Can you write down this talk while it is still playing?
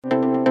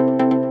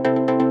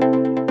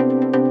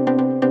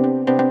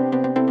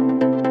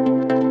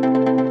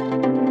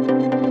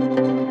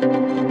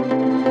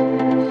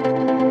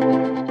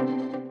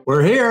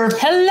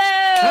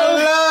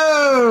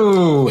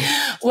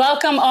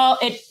Welcome all.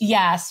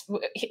 Yes.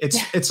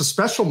 It's a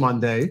special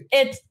Monday.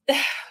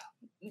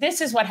 This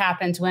is what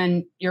happens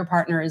when your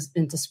partner is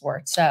into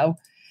sports. So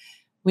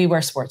we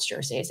wear sports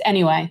jerseys.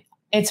 Anyway,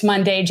 it's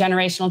Monday,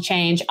 generational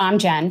change. I'm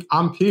Jen.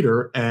 I'm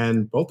Peter,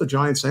 and both the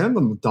Giants and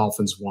the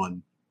Dolphins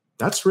won.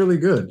 That's really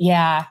good.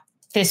 Yeah.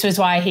 This was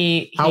why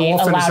he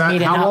allowed me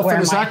to not wear my How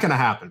often is that going to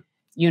happen?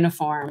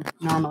 Uniform.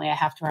 Normally I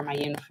have to wear my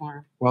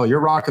uniform. Well, you're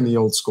rocking the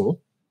old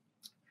school.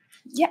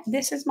 Yeah,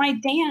 this is my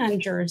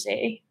Dan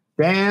jersey.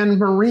 Dan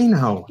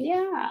Marino.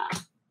 Yeah.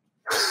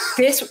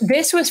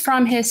 This was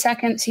from his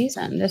second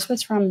season. This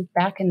was from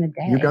back in the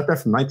day. You got that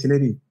from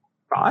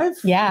 1985?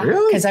 Yeah.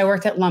 Really? Because I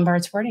worked at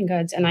Lombard Sporting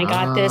Goods and I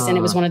got this and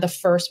it was one of the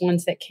first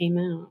ones that came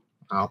out.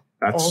 Oh,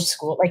 that's old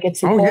school. Like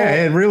it's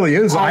yeah, it really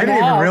is. I didn't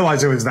even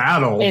realize it was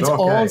that old. It's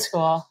old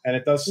school. And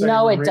it does say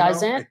No, Marino? It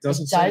doesn't.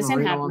 It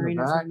doesn't have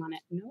Marino's name on it.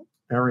 Nope.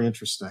 Very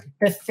interesting.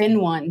 The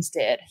thin ones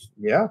did.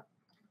 Yeah.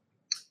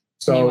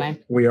 So anyway,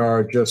 we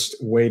are just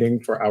waiting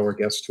for our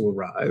guests to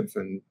arrive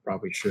and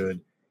probably should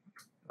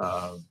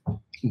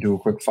do a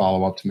quick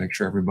follow-up to make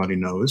sure everybody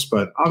knows.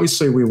 But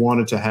obviously we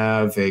wanted to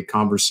have a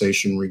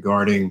conversation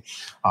regarding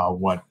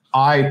what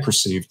I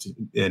perceived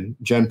and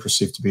Jen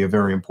perceived to be a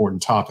very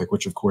important topic,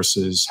 which of course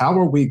is how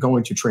are we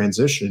going to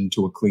transition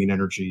to a clean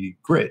energy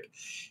grid?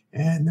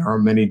 And there are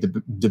many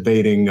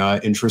debating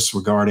interests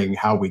regarding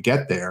how we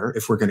get there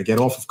if we're going to get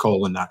off of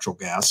coal and natural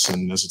gas.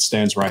 And as it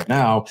stands right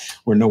now,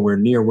 we're nowhere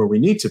near where we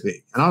need to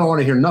be. And I don't want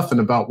to hear nothing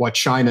about what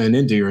China and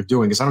India are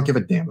doing because I don't give a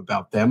damn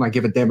about them. I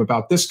give a damn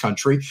about this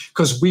country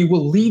because we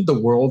will lead the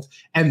world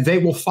and they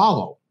will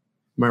follow.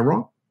 Am I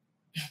wrong?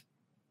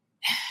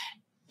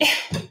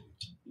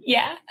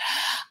 Yeah.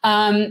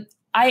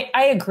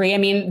 I agree. I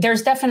mean,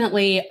 there's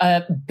definitely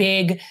a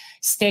big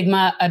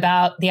stigma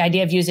about the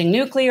idea of using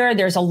nuclear.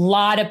 There's a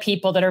lot of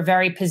people that are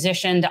very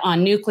positioned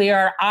on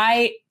nuclear.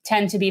 I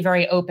tend to be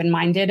very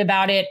open-minded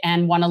about it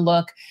and want to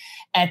look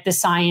at the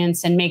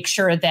science and make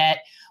sure that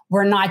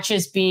we're not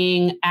just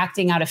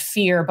acting out of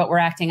fear, but we're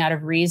acting out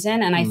of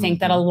reason. And I think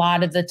that a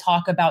lot of the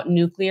talk about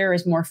nuclear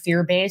is more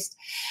fear-based.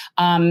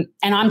 And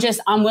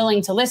I'm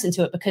willing to listen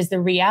to it because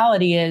the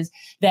reality is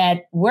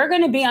that we're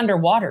going to be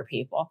underwater,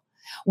 people.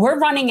 We're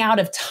running out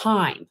of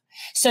time.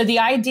 So the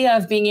idea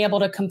of being able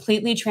to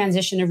completely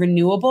transition to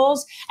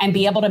renewables and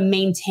be able to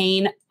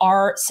maintain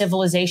our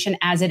civilization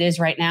as it is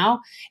right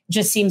now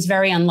just seems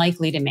very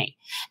unlikely to me.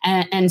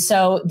 And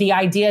so the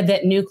idea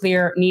that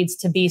nuclear needs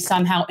to be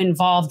somehow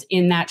involved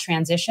in that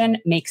transition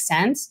makes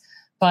sense.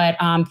 But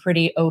I'm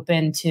pretty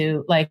open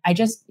to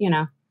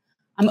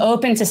I'm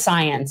open to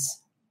science.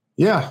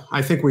 Yeah,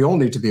 I think we all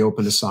need to be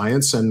open to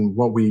science. And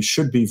what we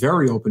should be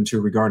very open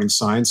to regarding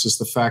science is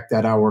the fact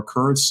that our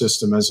current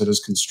system as it is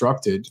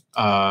constructed,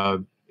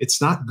 it's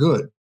not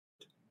good.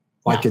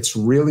 Like it's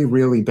really,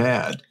 really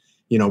bad.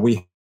 You know,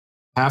 we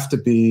have to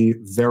be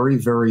very,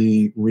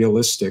 very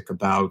realistic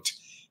about,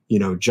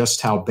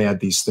 just how bad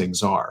these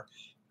things are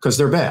because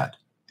they're bad.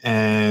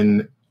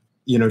 And,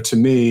 to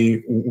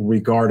me,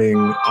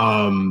 regarding,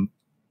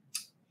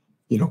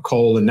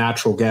 coal and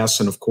natural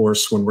gas, and of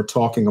course, when we're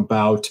talking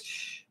about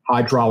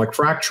hydraulic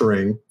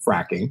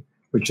fracking,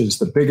 which is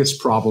the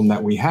biggest problem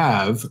that we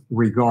have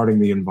regarding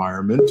the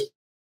environment,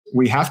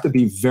 we have to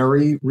be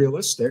very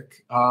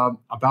realistic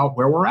about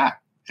where we're at.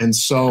 And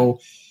so,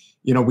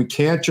 we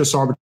can't just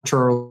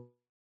arbitrarily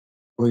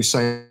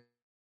say,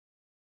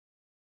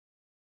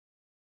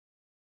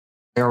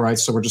 all right,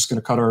 so we're just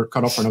going to cut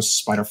off our nose to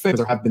spite our face.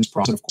 There have been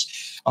problems.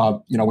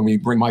 Of course, when we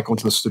bring Michael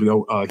into the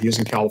studio, he is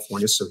in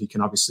California, so he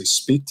can obviously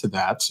speak to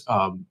that.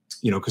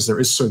 Because there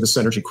is sort of this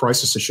energy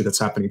crisis issue that's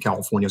happening in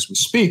California as we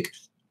speak.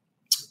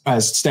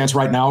 As it stands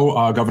right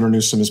now, Governor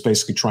Newsom is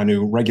basically trying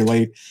to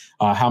regulate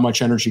how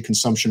much energy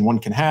consumption one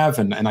can have.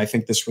 And I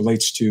think this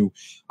relates to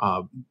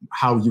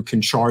how you can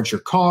charge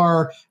your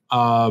car.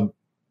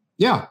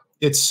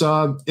 It's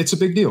a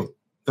big deal.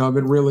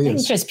 It really is. I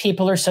think just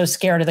people are so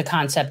scared of the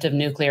concept of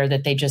nuclear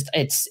that they just,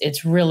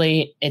 it's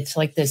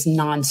like this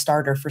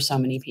non-starter for so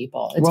many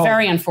people. It's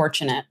very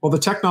unfortunate. Well, the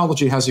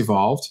technology has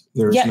evolved.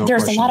 There's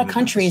a lot of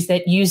countries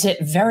that use it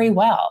very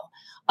well.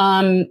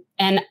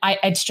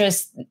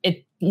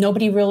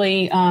 Nobody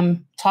really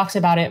talks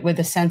about it with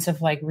a sense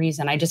of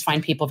reason. I just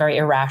find people very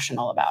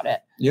irrational about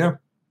it. Yeah.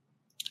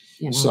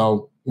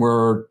 So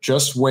we're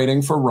just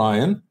waiting for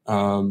Ryan.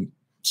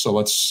 So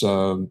let's,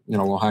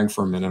 we'll hang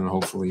for a minute and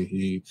hopefully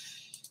he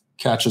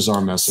catches our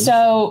message.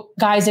 So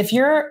guys, if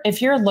you're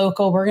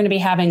local, we're going to be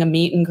having a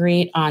meet and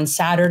greet on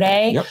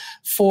Saturday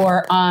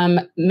for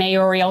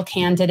mayoral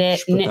candidate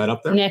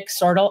Nick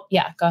Sortl.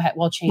 Yeah, go ahead.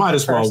 We'll change. Might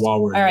as well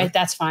while we're all right.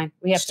 That's fine.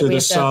 We have to do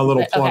this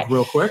little plug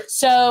real quick.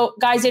 So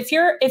guys, if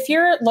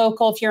you're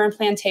local, if you're in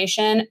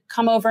Plantation,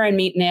 come over and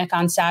meet Nick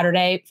on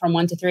Saturday from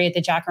 1 to 3 at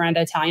the Jacaranda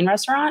Italian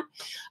restaurant.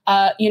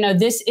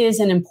 This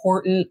is an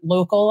important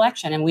local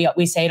election, and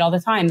we say it all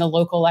the time. The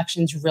local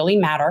elections really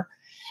matter.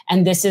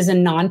 And this is a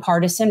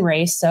nonpartisan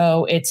race,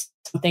 so it's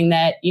something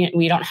that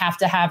we don't have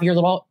to have your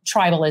little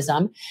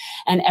tribalism,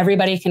 and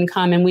everybody can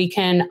come and we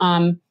can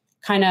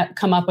kind of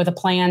come up with a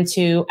plan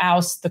to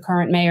oust the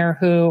current mayor,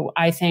 who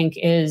I think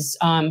is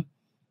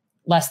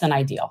less than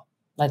ideal.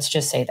 Let's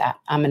just say that.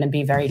 I'm going to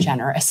be very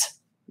generous.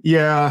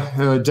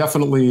 Yeah,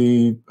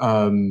 definitely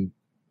a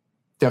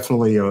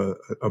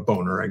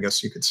boner, I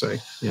guess you could say,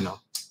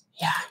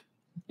 Yeah.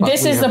 But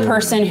this is the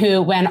person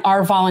who, when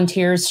our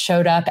volunteers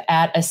showed up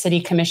at a city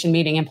commission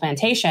meeting in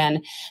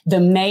Plantation, the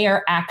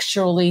mayor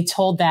actually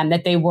told them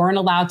that they weren't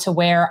allowed to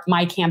wear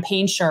my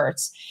campaign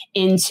shirts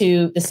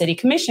into the city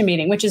commission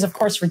meeting, which is, of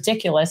course,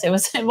 ridiculous. It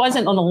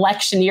wasn't an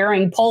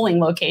electioneering polling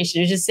location.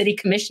 It was just a city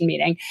commission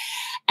meeting.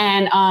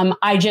 And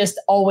I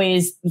just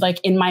always, like,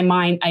 in my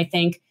mind, I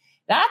think,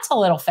 that's a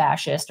little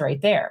fascist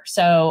right there.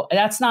 So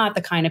that's not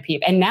the kind of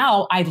people. And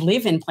now I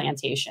live in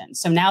Plantation.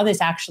 So now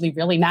this actually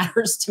really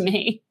matters to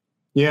me.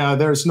 Yeah,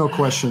 there's no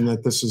question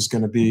that this is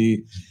going to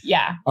be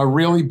a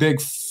really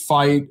big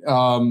fight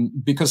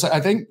because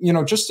I think,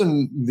 just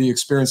in the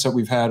experience that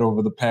we've had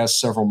over the past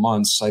several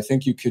months, I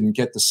think you can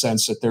get the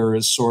sense that there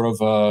is sort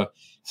of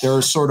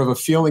a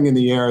feeling in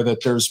the air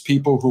that there's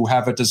people who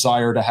have a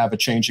desire to have a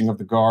changing of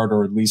the guard,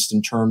 or at least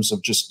in terms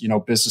of just,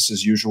 business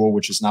as usual,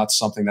 which is not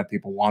something that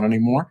people want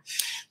anymore.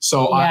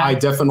 So I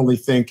definitely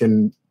think,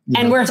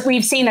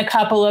 we've seen a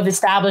couple of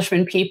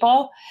establishment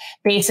people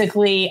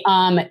basically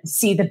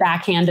see the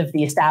backhand of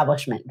the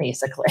establishment,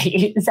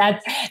 basically.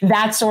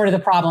 That's sort of the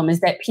problem, is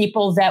that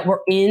people that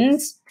were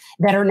ins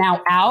that are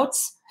now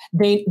outs,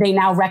 they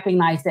now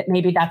recognize that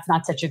maybe that's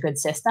not such a good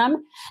system.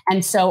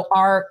 And so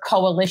our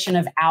coalition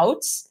of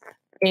outs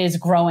is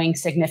growing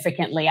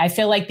significantly. I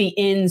feel like the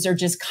ins are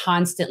just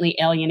constantly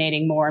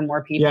alienating more and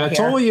more people. Yeah, it's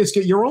only as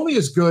good. You're only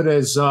as good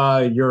as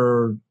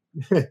your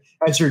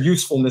as your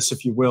usefulness,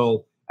 if you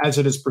will, as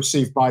it is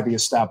perceived by the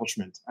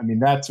establishment. I mean,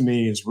 that to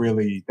me is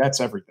really, that's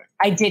everything.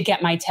 I did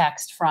get my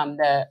text from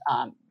the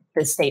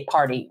state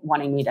party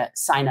wanting me to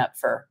sign up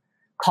for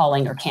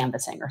calling or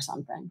canvassing or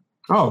something.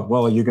 Oh,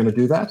 well, are you going to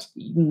do that?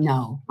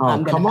 No. Oh,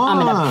 I'm going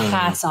to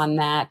pass on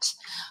that.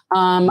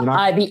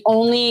 The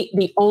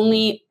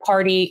only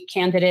party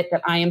candidate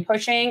that I am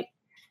pushing,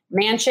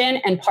 Manchin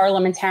and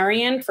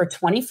parliamentarian for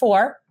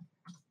 24.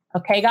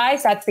 Okay,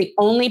 guys, that's the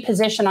only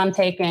position I'm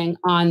taking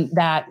on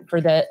that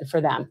for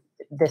them.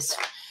 This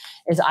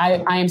is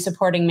I am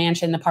supporting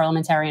Manchin, the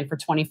parliamentarian, for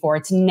 24.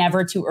 It's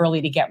never too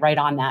early to get right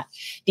on that.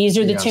 These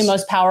are the two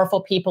most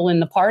powerful people in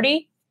the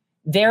party.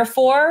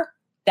 Therefore,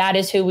 that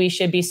is who we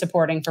should be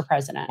supporting for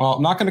president. Well,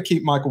 I'm not going to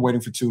keep Michael waiting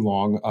for too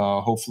long.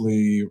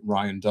 Hopefully,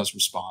 Ryan does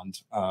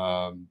respond.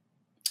 I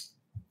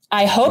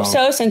hope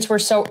so, since we're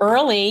so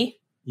early.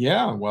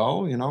 Yeah,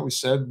 well, we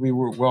said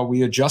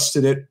we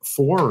adjusted it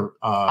for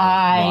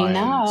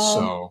Ryan.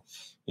 So,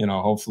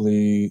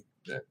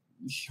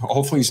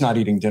 hopefully he's not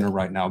eating dinner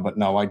right now, but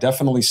no, I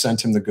definitely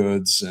sent him the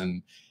goods,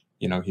 and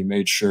he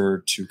made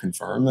sure to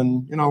confirm.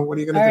 And what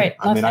are you going to do? Right,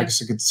 I mean, I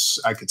guess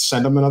I could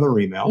send him another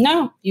email.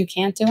 No, you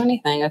can't do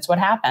anything. That's what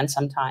happens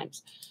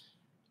sometimes.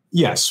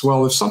 Yes,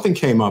 well, if something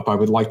came up, I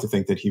would like to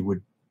think that he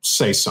would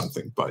say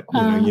something, but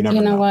you never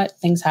know. What,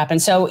 things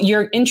happen. So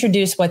you're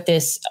introduced what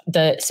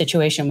the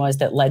situation was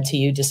that led to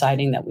you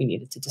deciding that we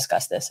needed to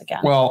discuss this again.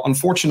 Well,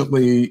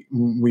 unfortunately,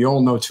 we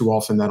all know too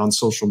often that on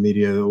social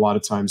media, a lot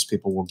of times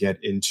people will get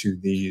into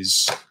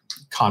these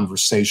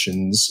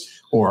conversations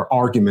or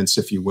arguments,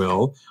 if you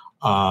will,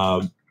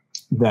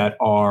 that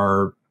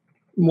are,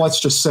 let's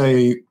just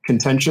say,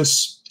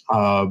 contentious.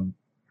 And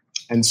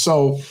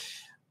so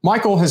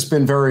Michael has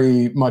been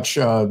very much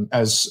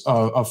as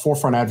a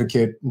forefront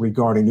advocate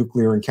regarding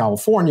nuclear in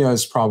California,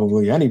 as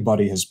probably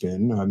anybody has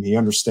been. He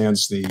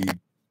understands the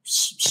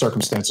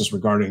circumstances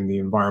regarding the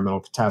environmental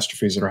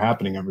catastrophes that are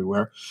happening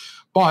everywhere.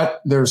 But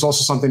there's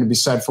also something to be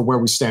said for where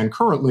we stand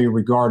currently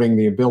regarding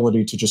the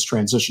ability to just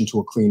transition to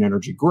a clean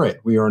energy grid.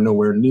 We are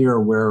nowhere near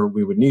where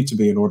we would need to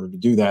be in order to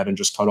do that and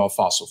just cut off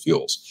fossil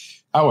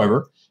fuels.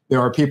 However, there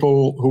are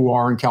people who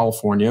are in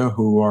California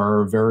who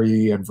are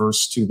very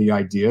adverse to the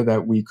idea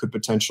that we could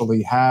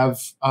potentially have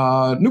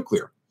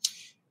nuclear.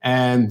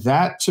 And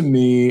that, to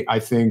me, I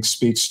think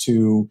speaks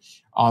to,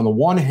 on the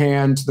one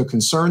hand, the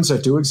concerns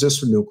that do exist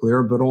for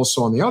nuclear, but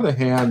also on the other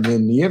hand, the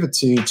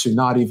naivety to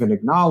not even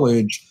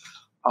acknowledge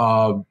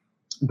the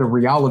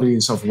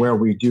realities of where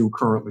we do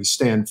currently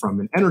stand from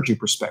an energy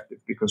perspective.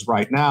 Because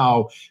right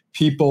now,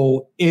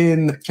 people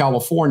in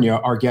California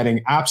are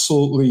getting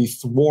absolutely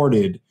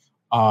thwarted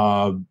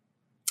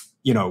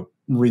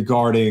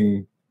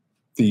regarding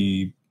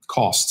the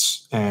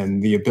costs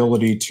and the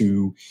ability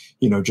to,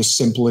 just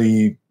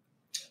simply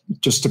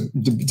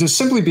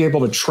be able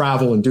to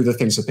travel and do the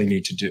things that they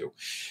need to do.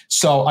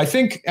 So I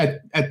think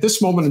at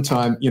this moment in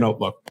time,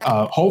 look,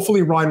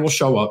 hopefully Ryan will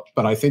show up,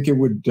 but I think it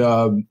would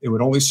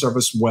only serve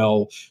us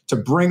well to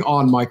bring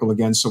on Michael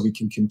again so we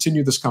can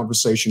continue this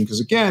conversation. Because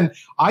again,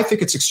 I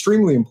think it's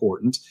extremely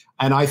important.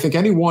 And I think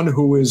anyone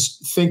who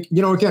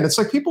again, it's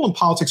like people in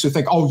politics who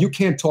think, oh, you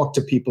can't talk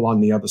to people on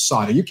the other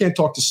side, or you can't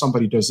talk to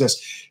somebody who does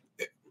this.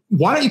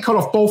 Why don't you cut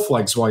off both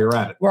legs while you're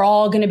at it? We're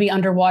all going to be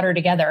underwater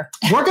together.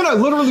 We're going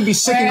to literally be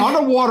sitting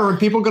underwater and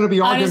people are going to be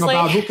arguing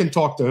about who can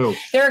talk to who.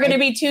 There are going to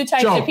be two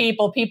types of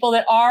people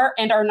that are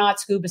and are not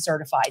scuba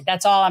certified.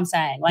 That's all I'm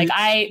saying. Like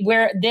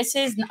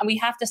we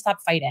have to stop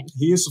fighting.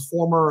 He is a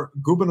former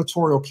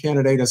gubernatorial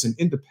candidate as an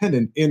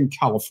independent in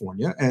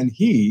California, and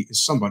he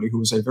is somebody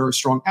who is a very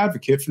strong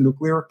advocate for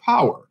nuclear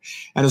power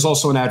and is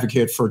also an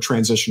advocate for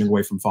transitioning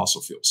away from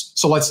fossil fuels.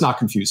 So let's not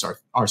confuse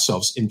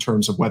ourselves in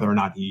terms of whether or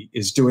not he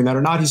is doing that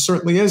or not. He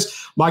certainly is.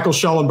 Michael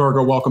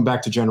Shellenberger, welcome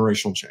back to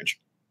Generational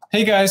Change.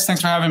 Hey guys, thanks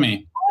for having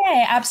me.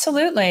 Hey,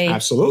 absolutely.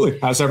 Absolutely.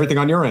 How's everything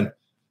on your end?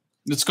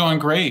 It's going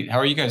great. How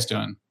are you guys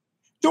doing?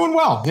 Doing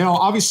well. You know,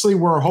 obviously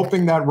we're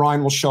hoping that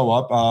Ryan will show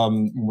up.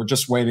 We're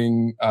just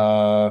waiting.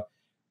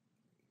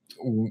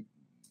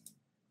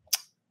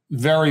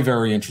 Very,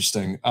 very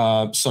interesting.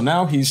 So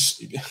now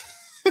he's,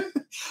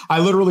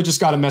 I literally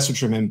just got a message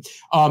from him.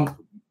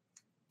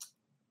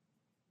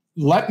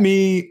 Let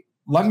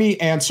me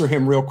answer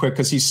him real quick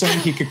because he's saying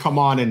he could come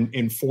on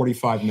in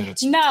 45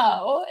 minutes.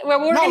 No, we're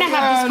going to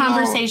have this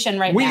conversation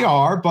right now. We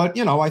are, but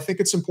I think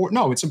it's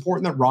important. No, it's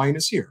important that Ryan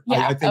is here.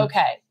 Yeah, I think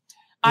okay.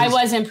 I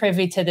wasn't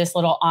privy to this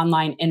little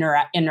online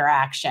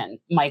interaction,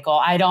 Michael.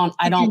 I don't.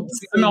 I'm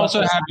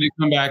also happy to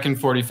come back in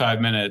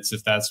 45 minutes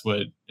if that's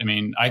what I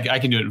mean. I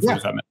can do it in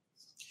 45 minutes.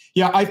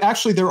 Yeah,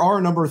 there are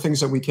a number of things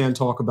that we can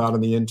talk about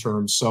in the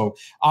interim. So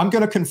I'm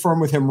going to confirm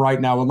with him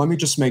right now, and let me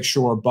just make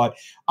sure. But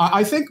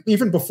I think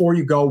even before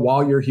you go,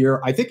 while you're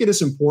here, I think it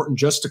is important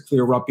just to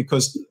clear up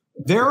because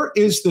there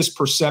is this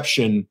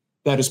perception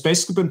that has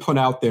basically been put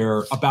out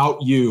there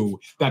about you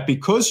that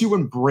because you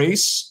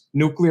embrace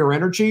nuclear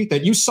energy,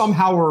 that you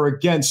somehow are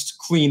against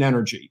clean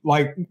energy.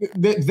 Like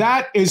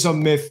that is a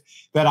myth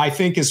that I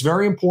think is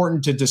very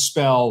important to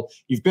dispel.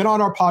 You've been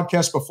on our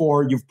podcast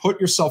before. You've put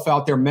yourself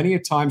out there many a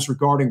times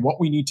regarding what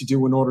we need to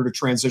do in order to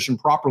transition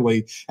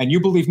properly. And you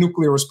believe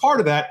nuclear is part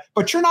of that,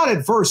 but you're not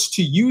adverse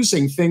to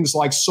using things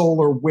like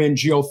solar, wind,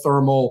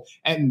 geothermal,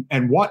 and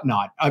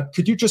whatnot.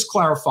 Could you just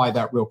clarify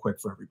that real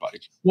quick for everybody?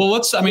 Well,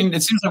 it seems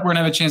like we're going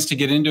to have a chance to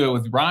get into it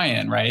with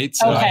Ryan, right?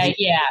 So okay,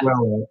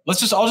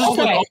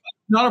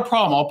 not a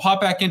problem. I'll pop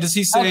back in. Does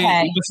he say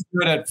let's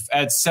do it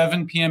at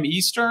 7 p.m.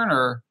 Eastern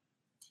or?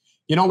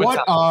 You know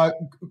what?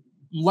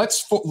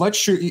 Let's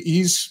shoot.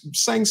 He's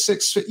saying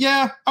 6.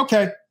 Yeah.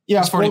 Okay.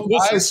 Yeah. We'll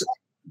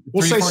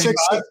say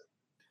 6.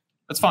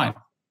 That's fine.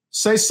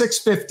 Say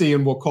 6:50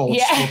 and we'll call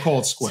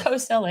it square. So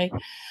silly.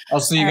 I'll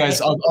see you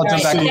guys. I'll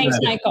jump back in. Thanks,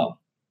 Michael.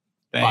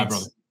 Thanks. Bye,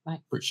 brother. Bye.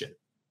 Appreciate it.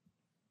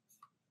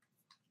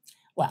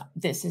 Well,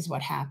 this is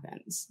what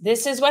happens.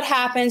 This is what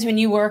happens when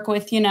you work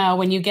with,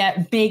 when you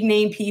get big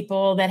name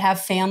people that have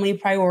family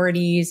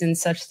priorities and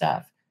such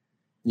stuff.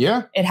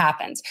 Yeah. It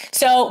happens.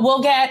 So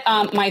we'll get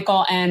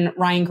Michael and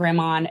Ryan Grim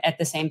on at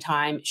the same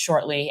time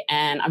shortly.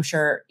 And I'm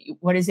sure,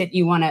 what is it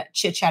you want to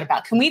chit chat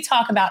about? Can we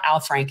talk about Al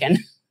Franken?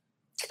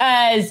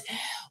 Because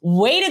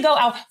way to go,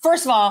 Al.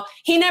 First of all,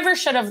 he never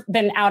should have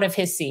been out of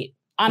his seat.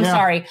 I'm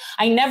sorry.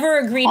 I never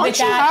agreed with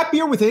that. Aren't you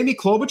happier with Amy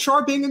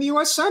Klobuchar being in the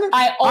U.S. Senate?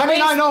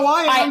 I know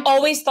I am. I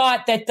always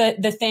thought that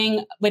the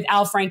thing with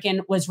Al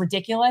Franken was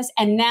ridiculous.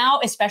 And now,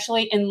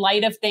 especially in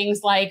light of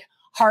things like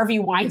Harvey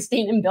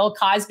Weinstein and Bill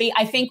Cosby,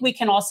 I think we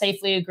can all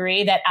safely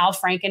agree that Al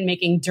Franken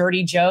making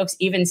dirty jokes,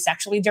 even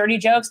sexually dirty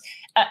jokes,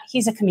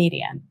 he's a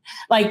comedian.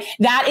 Like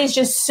that is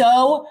just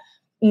so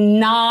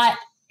not...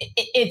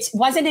 It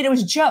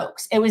was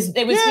jokes. He was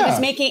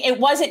making,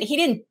 he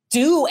didn't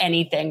do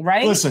anything,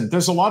 right? Listen,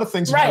 there's a lot of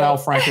things about Al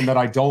Franken that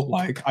I don't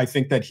like. I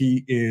think that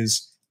he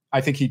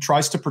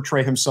tries to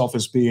portray himself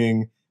as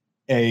being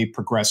a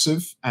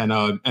progressive and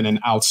an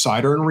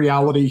outsider. In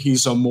reality,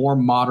 he's a more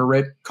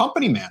moderate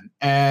company man.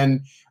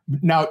 And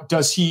now,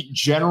 does he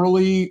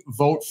generally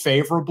vote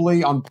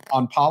favorably on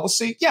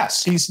policy?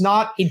 Yes, he's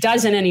not. He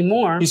doesn't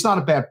anymore. He's not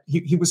a bad.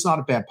 He was not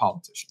a bad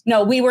politician.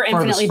 No, we were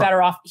infinitely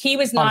better off. He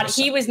was not. 100%.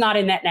 He was not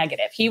a net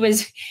negative. He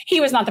was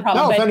not the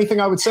problem. No, if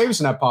anything, I would say he was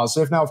a net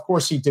positive. Now, of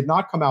course, he did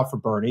not come out for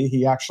Bernie.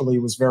 He actually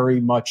was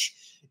very much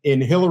in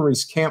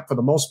Hillary's camp for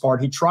the most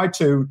part. He tried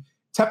to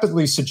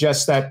tepidly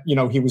suggest that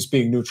he was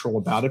being neutral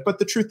about it. But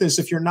the truth is,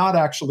 if you're not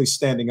actually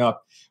standing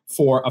up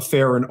for a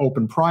fair and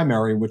open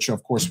primary, which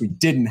of course we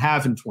didn't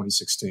have in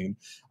 2016,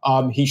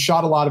 he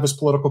shot a lot of his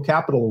political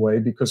capital away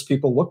because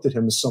people looked at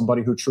him as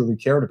somebody who truly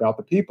cared about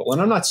the people.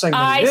 And I'm not saying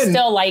that I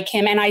still like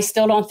him, and I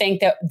still don't think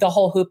that the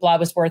whole hoopla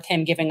was worth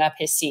him giving up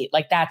his seat.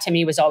 Like that to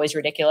me was always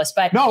ridiculous.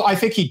 But no, I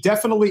think he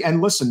definitely,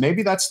 and listen,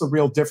 maybe that's the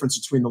real difference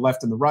between the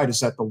left and the right, is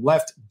that the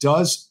left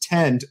does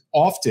tend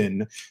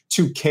often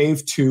to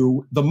cave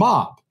to the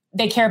mob.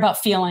 They care about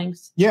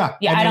feelings. Yeah.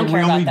 Yeah, I don't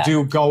care about that. They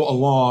really do go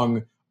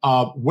along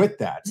with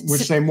that,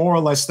 which they more or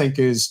less think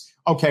is,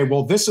 okay,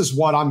 well, this is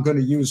what I'm going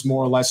to use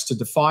more or less to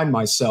define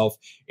myself,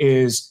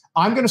 is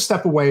I'm going to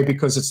step away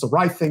because it's the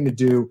right thing to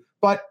do.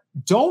 But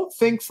don't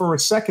think for a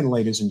second,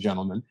 ladies and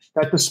gentlemen,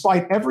 that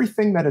despite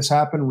everything that has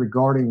happened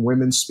regarding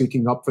women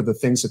speaking up for the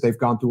things that they've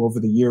gone through over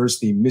the years,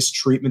 the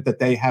mistreatment that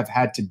they have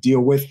had to deal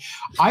with,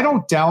 I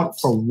don't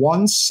doubt for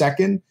 1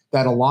 second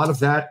that a lot of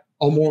that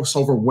almost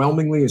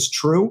overwhelmingly is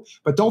true.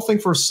 But don't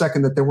think for a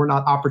second that there were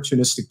not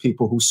opportunistic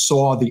people who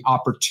saw the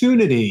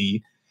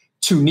opportunity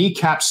to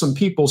kneecap some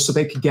people so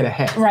they could get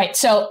ahead. Right.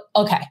 So,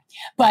 okay.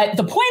 But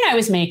the point I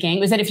was making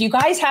was that if you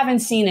guys haven't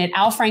seen it,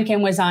 Al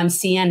Franken was on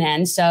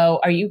CNN. So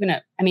are you going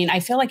to, I mean,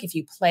 I feel like if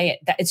you play it,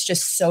 that it's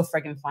just so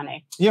friggin'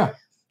 funny. Yeah.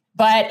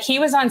 But he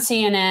was on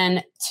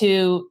CNN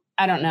to,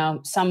 I don't know,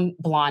 some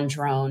blonde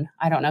drone.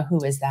 I don't know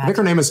who is that. I think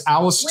her name is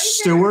Alice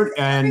Stewart,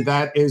 and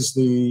that is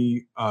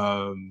the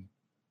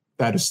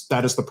that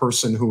is the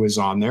person who is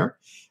on there.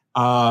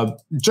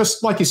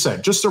 Just like you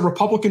said, just a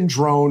Republican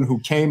drone who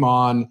came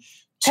on.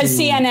 Because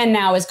CNN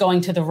now is going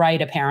to the right,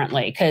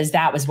 apparently, because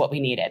that was what we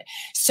needed.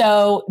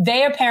 So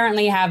they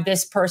apparently have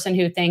this person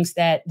who thinks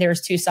that there's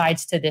two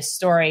sides to this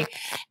story.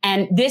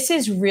 And this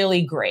is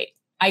really great.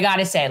 I got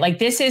to say, like,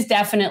 this is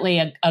definitely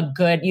a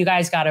good, you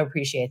guys got to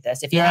appreciate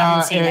this. If you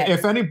haven't seen it.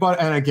 If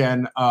anybody, and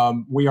again,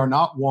 we are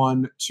not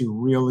one to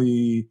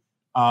really,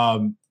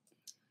 we're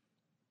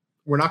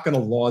not going to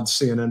laud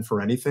CNN for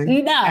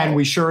anything. No. And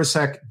we sure as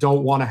heck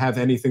don't want to have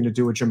anything to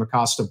do with Jim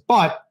Acosta.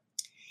 But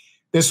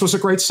this was a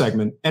great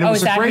segment, and it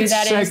was a great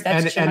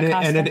segment,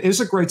 and it is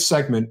a great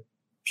segment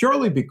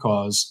purely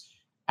because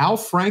Al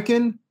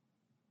Franken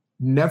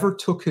never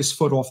took his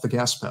foot off the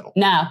gas pedal.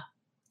 No,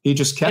 he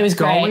just kept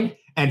going, great.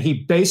 And he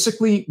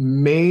basically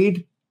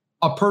made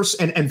a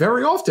person. And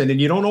very often,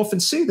 and you don't often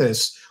see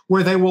this,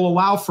 where they will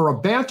allow for a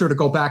banter to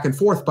go back and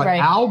forth. But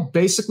Al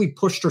basically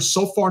pushed her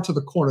so far to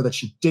the corner that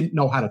she didn't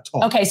know how to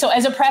talk. Okay, so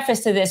as a preface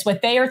to this,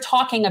 what they are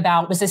talking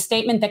about was a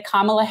statement that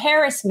Kamala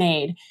Harris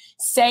made,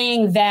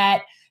 saying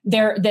that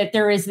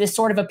there is this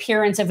sort of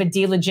appearance of a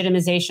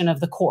delegitimization of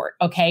the court.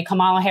 Okay.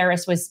 Kamala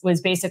Harris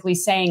was basically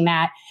saying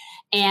that,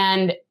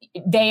 and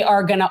they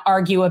are going to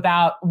argue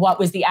about what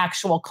was the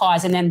actual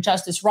cause. And then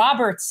Justice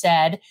Roberts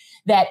said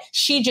that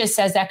she just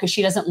says that because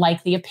she doesn't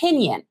like the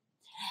opinion.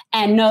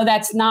 And no,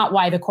 that's not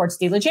why the court's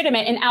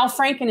delegitimate. And Al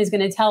Franken is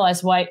going to tell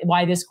us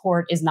why this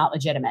court is not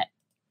legitimate.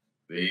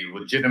 The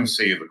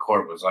legitimacy of the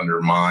court was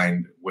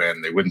undermined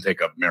when they wouldn't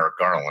take up Merrick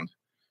Garland.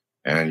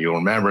 And you'll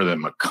remember that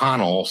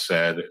McConnell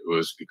said it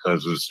was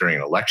because it was during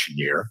an election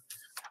year.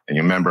 And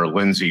you remember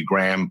Lindsey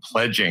Graham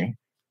pledging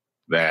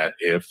that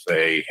if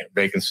a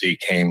vacancy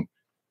came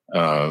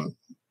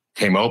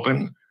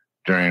open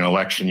during an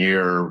election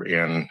year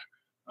in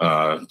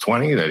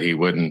 20, that he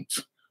wouldn't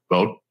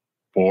vote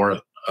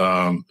for.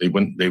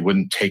 They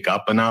wouldn't take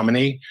up a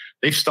nominee.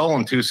 They've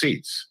stolen 2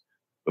 seats.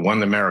 The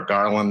one that Merrick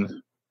Garland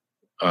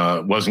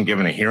wasn't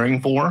given a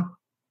hearing for,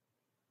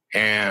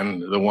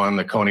 and the one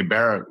that Coney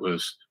Barrett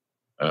was.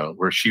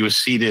 Where she was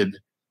seated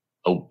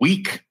a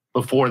week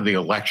before the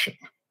election.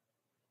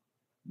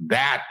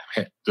 That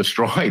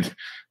destroyed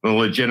the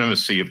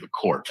legitimacy of the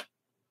court.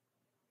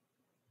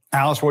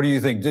 Alice, what do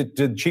you think?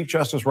 Did Chief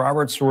Justice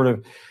Roberts sort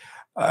of,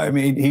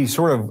 he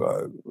sort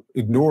of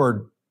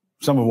ignored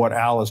some of what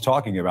Al is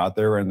talking about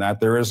there, and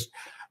that there is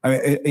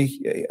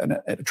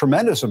a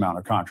tremendous amount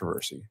of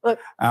controversy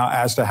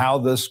as to how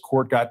this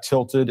court got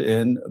tilted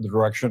in the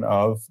direction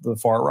of the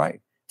far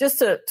right. Just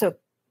to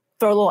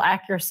throw a little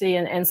accuracy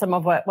in some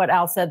of what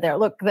Al said there.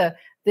 Look,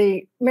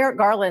 the Merrick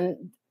Garland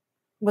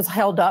was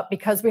held up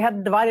because we had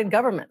a divided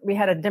government. We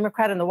had a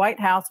Democrat in the White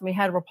House, and we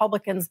had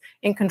Republicans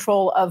in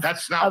control of.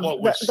 That's not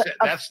what was said.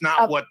 That's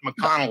not what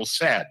McConnell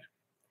said.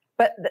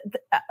 But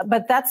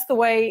that's the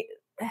way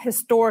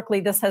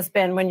historically this has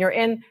been. When you're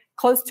in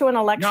close to an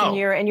election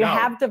year and you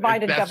have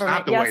divided government. That's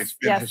not the way it's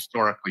been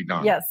historically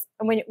done. Yes,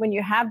 and when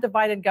you have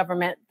divided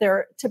government,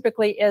 there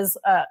typically is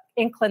an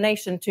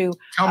inclination to.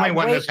 Tell me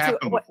when this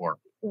happened before.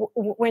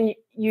 When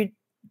you're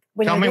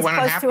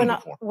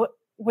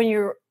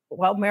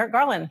Merrick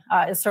Garland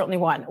is certainly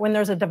one. When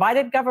there's a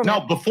divided government,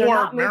 no,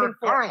 before Merrick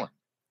Garland,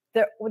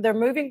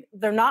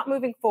 they're not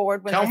moving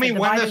forward. Tell me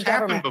when this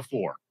happened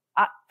before.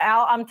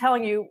 Al, I'm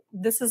telling you,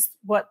 this is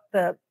what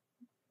the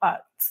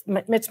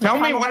Mitch. Tell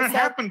me when it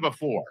happened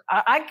before.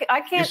 I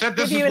can't. You said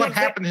this is what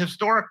happened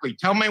historically.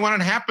 Tell me when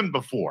it happened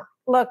before.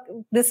 Look,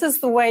 this is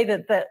the way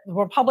that the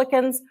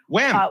Republicans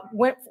went.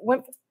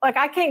 Like,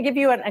 I can't give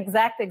you an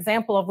exact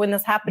example of when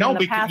this happened in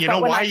the past. You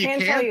know why you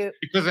can't?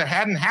 Because it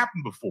hadn't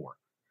happened before.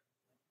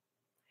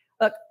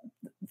 Look,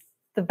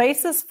 the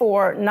basis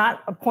for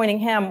not appointing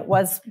him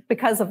was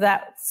because of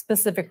that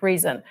specific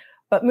reason.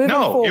 But moving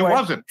forward, it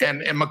wasn't.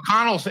 And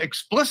McConnell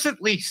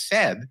explicitly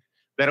said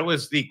that it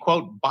was the,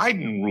 quote,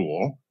 Biden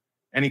rule.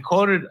 And he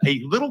quoted a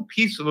little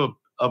piece of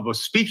a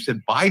speech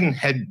that Biden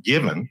had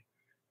given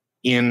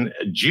in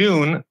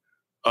June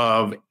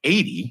of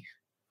 80.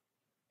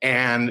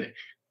 And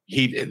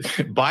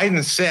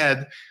Biden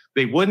said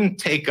they wouldn't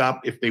take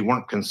up if they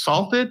weren't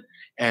consulted.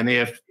 And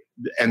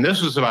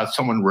this was about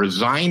someone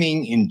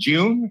resigning in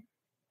June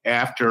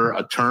after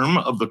a term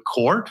of the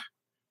court,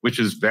 which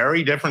is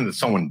very different than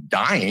someone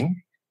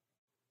dying.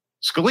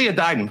 Scalia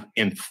died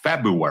in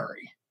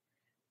February.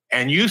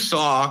 And you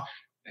saw,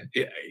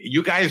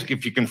 you guys,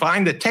 if you can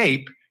find the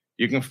tape,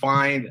 you can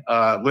find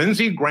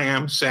Lindsey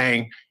Graham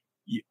saying,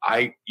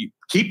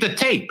 keep the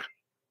tape.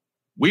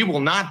 We will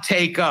not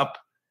take up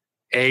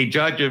a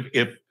judge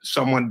if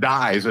someone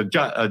dies,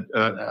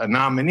 a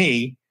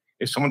nominee,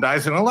 if someone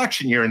dies in an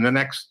election year in the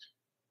next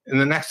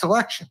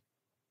election.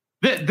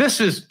 This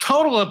is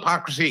total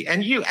hypocrisy.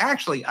 And you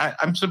actually,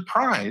 I'm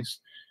surprised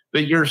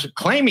that you're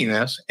claiming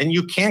this and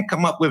you can't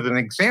come up with an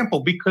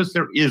example because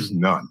there is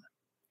none.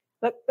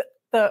 But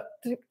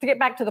to get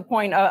back to the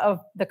point of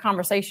the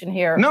conversation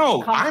here.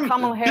 No,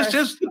 Kamala Harris.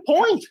 This is the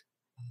point.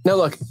 No,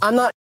 look, I'm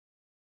not.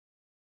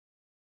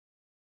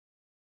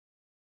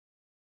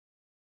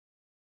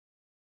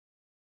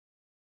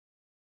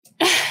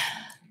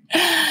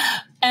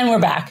 And we're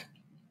back.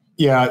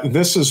 Yeah,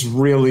 this is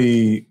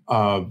really,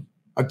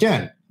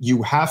 again,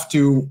 you have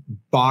to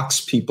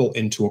box people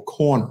into a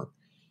corner.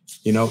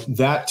 You know,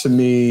 that to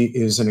me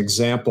is an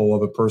example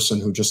of a person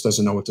who just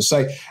doesn't know what to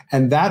say.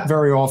 And that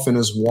very often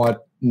is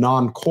what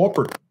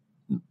non-corporate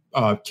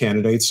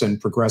candidates and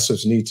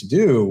progressives need to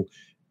do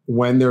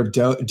when they're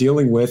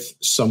dealing with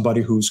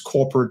somebody who's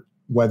corporate,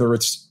 whether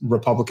it's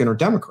Republican or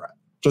Democrat.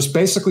 Just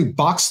basically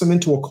box them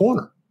into a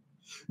corner.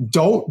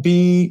 Don't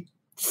be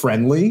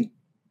friendly.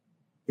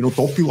 You know,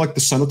 don't be like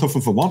the senator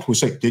from Vermont who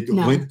said,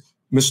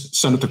 Miss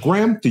Senator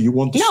Graham, do you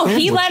understand? No,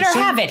 he let her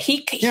have it. He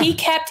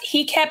kept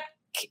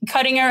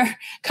cutting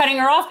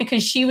her off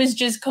because she was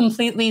just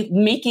completely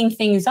making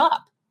things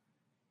up.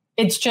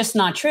 It's just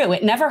not true.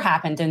 It never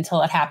happened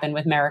until it happened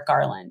with Merrick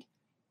Garland.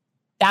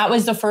 That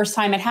was the first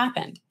time it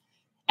happened.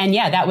 And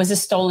yeah, that was a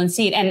stolen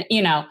seat. And,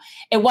 you know,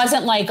 it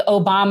wasn't like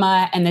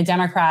Obama and the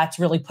Democrats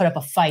really put up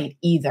a fight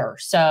either.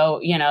 So,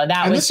 you know,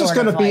 that and was this is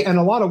going to be, in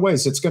a lot of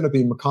ways, it's going to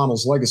be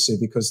McConnell's legacy,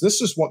 because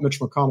this is what Mitch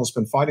McConnell's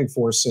been fighting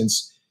for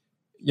since,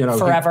 you know,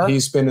 forever.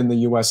 He's been in the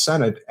U.S.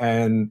 Senate.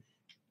 And,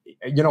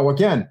 you know,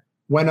 again,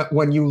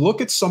 when you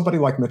look at somebody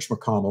like Mitch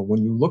McConnell,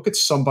 when you look at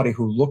somebody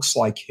who looks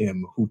like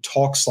him, who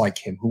talks like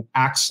him, who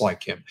acts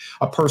like him,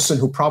 a person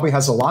who probably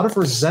has a lot of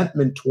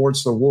resentment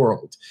towards the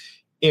world,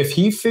 if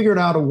he figured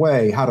out a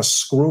way how to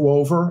screw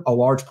over a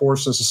large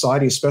portion of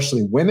society,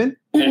 especially women,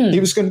 he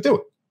was going to do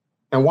it.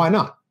 And why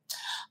not?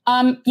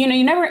 You know,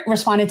 you never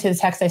responded to the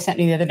text I sent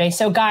you the other day.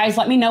 So guys,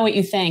 let me know what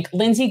you think.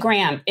 Lindsey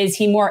Graham, is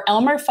he more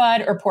Elmer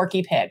Fudd or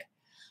Porky Pig?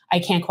 I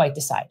can't quite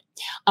decide.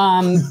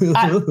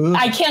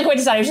 I can't quite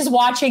decide. I was just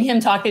watching him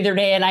talk the other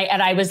day, and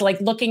I was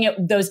like looking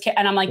at those kids,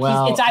 and I'm like,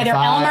 it's either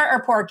Elmer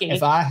or Porky.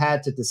 If I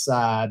had to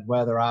decide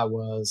whether I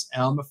was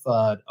Elmer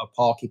Fudd or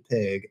Porky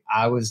Pig,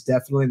 I was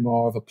definitely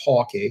more of a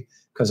Porky,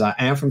 because I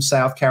am from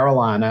South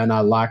Carolina and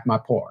I like my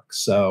pork.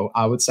 So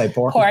I would say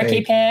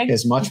Porky Pig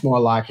is much more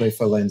likely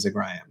for Lindsey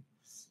Graham.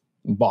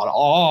 But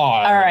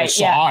I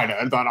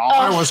decided that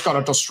I was going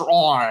to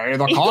destroy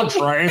the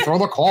country through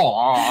the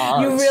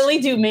courts. You really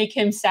do make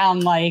him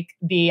sound like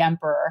the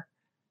emperor.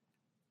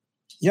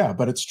 Yeah,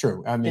 but it's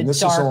true. I mean,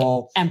 this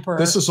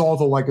is all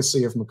the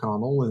legacy of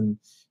McConnell, and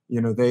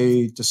you know,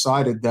 they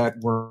decided that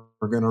we're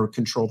going to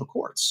control the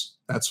courts.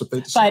 That's what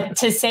they decided. But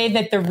to say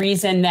that the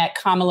reason that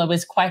Kamala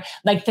was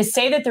to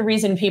say that the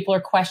reason people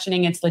are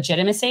questioning its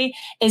legitimacy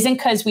isn't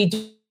because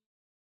we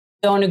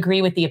don't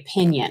agree with the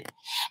opinion.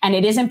 And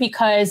it isn't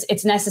because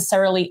it's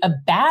necessarily a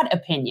bad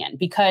opinion,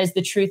 because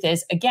the truth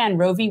is, again,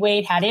 Roe v.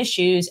 Wade had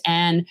issues,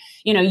 and,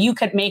 you know, you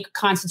could make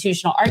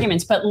constitutional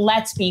arguments, but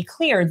let's be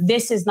clear,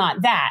 this is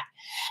not that.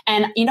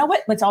 And you know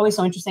what's always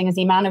so interesting is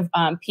the amount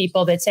of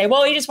people that say,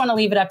 well, you just want to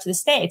leave it up to the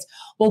states.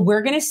 Well,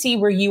 we're going to see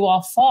where you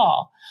all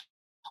fall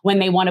when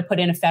they want to put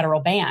in a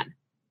federal ban.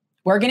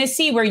 We're going to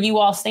see where you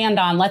all stand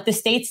on. Let the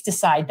states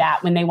decide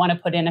that when they want to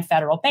put in a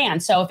federal ban.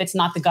 So if it's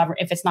not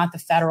the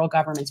federal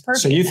government's purview.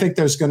 So you think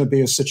there's going to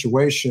be a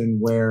situation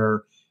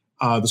where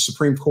the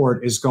Supreme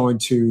Court is going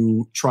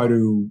to try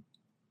to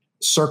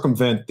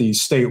circumvent the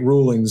state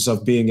rulings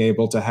of being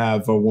able to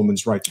have a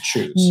woman's right to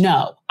choose?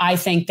 No, I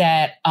think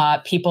that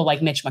people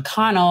like Mitch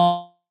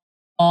McConnell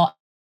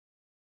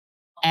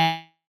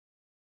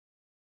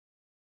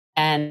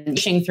and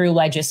pushing through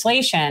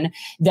legislation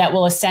that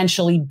will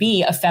essentially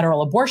be a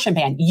federal abortion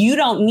ban. You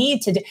don't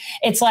need to.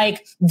 It's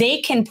like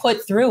they can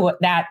put through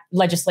that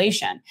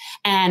legislation.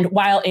 And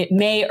while it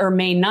may or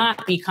may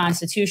not be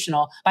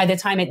constitutional, by the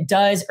time it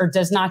does or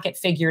does not get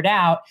figured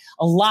out,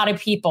 a lot of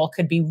people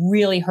could be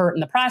really hurt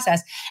in the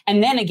process.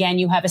 And then again,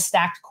 you have a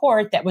stacked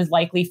court that would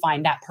likely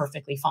find that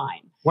perfectly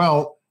fine.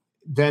 Well,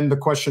 then the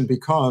question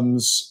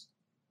becomes,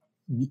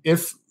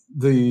 if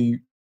the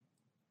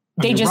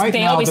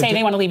they always say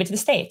they want to leave it to the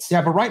states.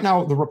 Yeah, but right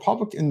now the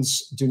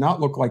Republicans do not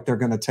look like they're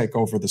going to take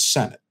over the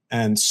Senate.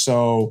 And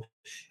so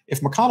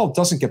if McConnell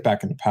doesn't get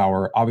back into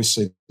power,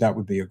 obviously that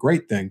would be a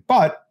great thing.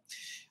 But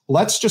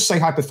let's just say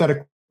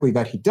hypothetically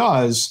that he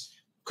does.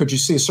 Could you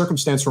see a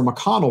circumstance where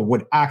McConnell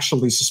would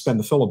actually suspend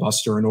the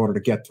filibuster in order to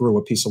get through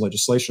a piece of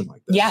legislation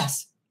like this?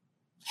 Yes.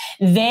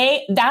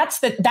 That's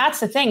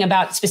the thing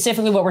about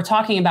specifically what we're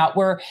talking about,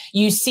 where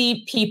you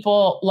see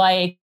people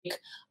like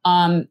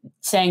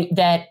saying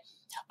that,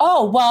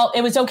 oh, well,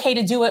 it was okay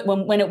to do it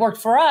when it worked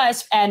for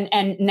us.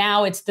 And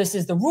now this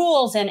is the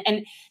rules. And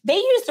they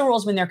use the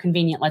rules when they're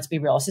convenient. Let's be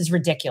real. This is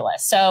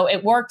ridiculous. So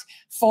it worked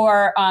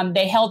for,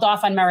 they held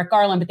off on Merrick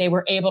Garland, but they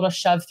were able to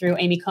shove through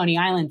Amy Coney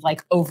Island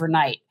like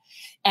overnight.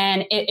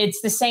 And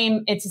it's the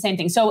same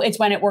thing. So it's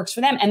when it works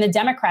for them. And the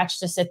Democrats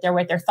just sit there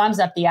with their thumbs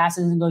up the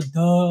asses and go,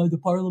 duh, the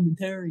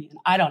parliamentarian.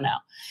 I don't know.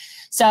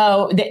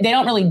 So they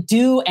don't really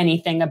do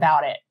anything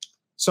about it.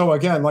 So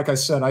again, like I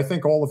said, I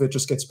think all of it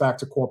just gets back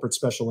to corporate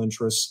special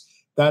interests.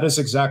 That is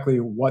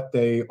exactly what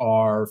they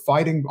are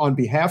fighting on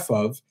behalf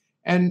of.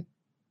 And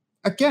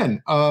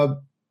again,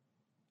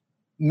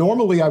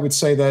 normally I would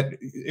say that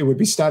it would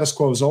be status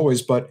quo as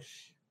always, but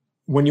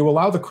when you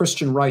allow the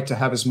Christian right to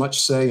have as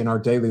much say in our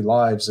daily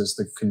lives as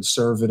the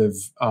conservative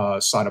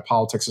side of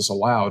politics is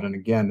allowed, and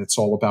again, it's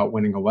all about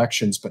winning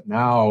elections, but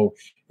now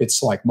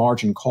it's like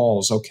margin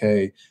calls.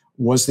 Okay,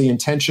 was the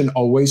intention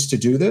always to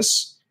do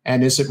this?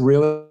 And is it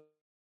really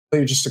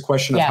just a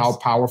question of how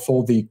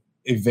powerful the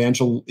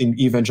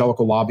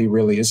evangelical lobby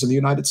really is in the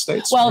United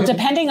States? Well,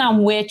 depending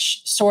on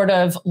which sort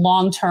of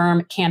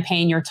long-term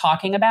campaign you're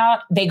talking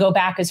about, they go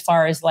back as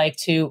far as like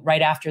to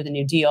right after the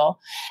New Deal.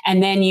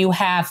 And then you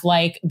have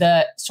like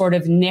the sort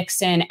of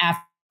Nixon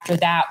after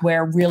that,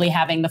 where really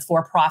having the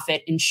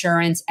for-profit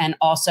insurance and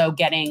also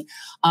getting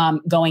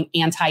going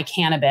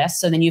anti-cannabis.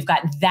 So then you've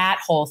got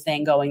that whole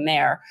thing going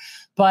there.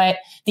 But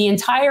the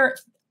entire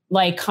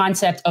like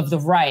concept of the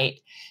right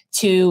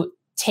to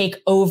take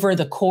over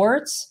the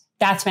courts,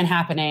 that's been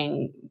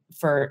happening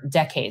for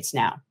decades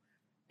now.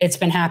 It's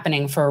been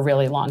happening for a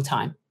really long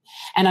time.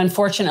 And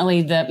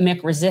unfortunately, the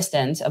Mick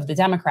resistance of the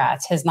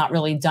Democrats has not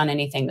really done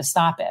anything to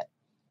stop it.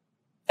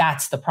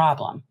 That's the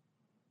problem.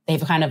 They've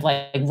kind of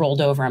like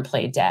rolled over and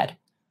played dead,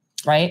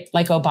 right?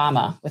 Like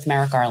Obama with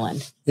Merrick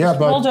Garland. Yeah,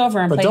 but rolled over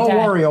and but played don't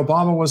dead. worry,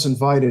 Obama was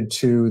invited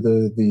to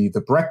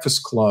the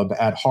Breakfast Club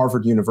at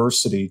Harvard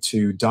University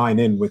to dine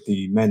in with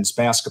the men's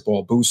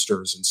basketball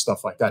boosters and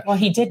stuff like that. Well,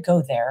 he did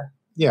go there.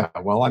 Yeah,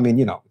 well, I mean,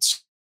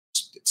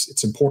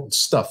 it's important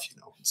stuff,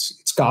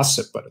 It's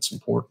gossip, but it's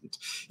important,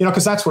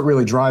 because that's what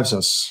really drives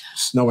us,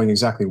 just knowing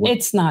exactly what.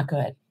 It's not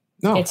good.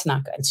 No, it's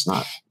not good. It's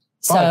not.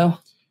 So,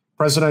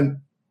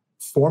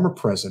 former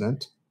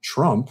President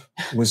Trump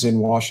was in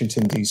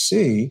Washington,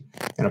 D.C.,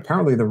 and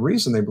apparently the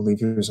reason they believe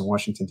he was in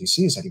Washington,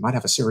 D.C. is that he might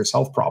have a serious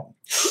health problem.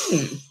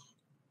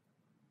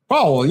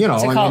 Well, is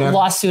it called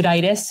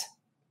lawsuititis?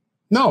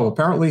 No,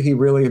 apparently he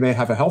really may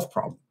have a health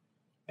problem.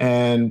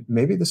 And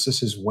maybe this is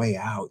his way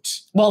out.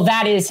 Well,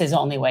 that is his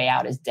only way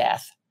out, is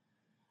death.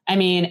 I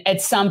mean,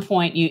 at some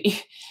point you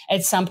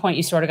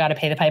sort of got to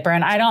pay the piper.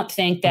 And I don't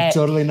think that I'm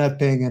totally not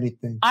paying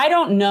anything. I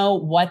don't know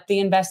what the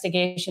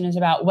investigation is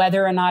about,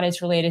 whether or not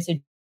it's related to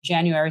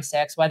January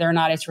 6th, whether or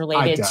not it's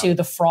related to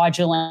the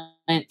fraudulent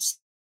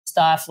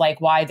stuff, like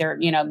why they're,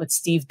 with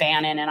Steve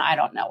Bannon. And I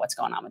don't know what's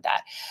going on with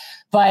that.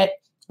 But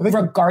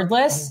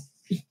regardless,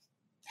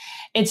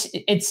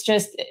 it's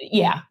just,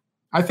 yeah.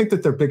 I think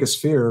that their biggest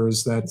fear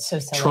is that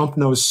Trump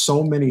knows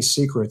so many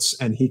secrets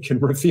and he can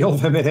reveal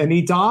them at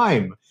any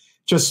time.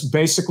 Just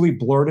basically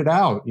blurt it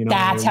out.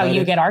 That's how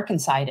you get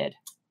Arkancided.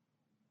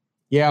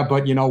 Yeah,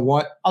 but you know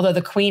what? Although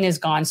the queen is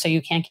gone, so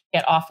you can't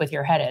get off with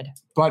your headed.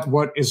 But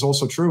what is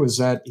also true is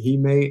that he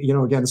may,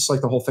 again, it's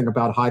like the whole thing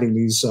about hiding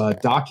these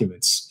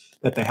documents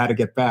that they had to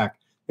get back.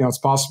 It's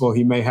possible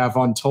he may have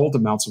untold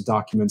amounts of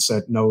documents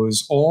that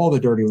knows all the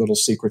dirty little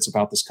secrets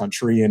about this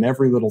country and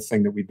every little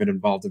thing that we've been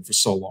involved in for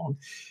so long.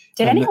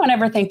 Did anyone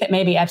ever think that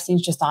maybe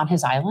Epstein's just on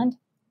his island?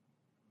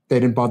 They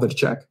didn't bother to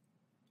check?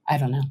 I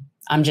don't know.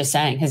 I'm just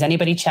saying. Has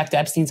anybody checked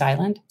Epstein's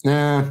island?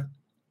 Nah.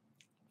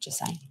 Just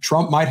saying.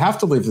 Trump might have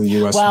to leave the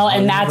U.S. Well,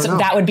 and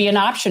that would be an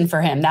option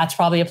for him. That's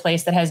probably a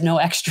place that has no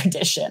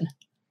extradition.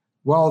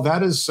 Well,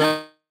 that is...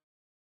 yeah,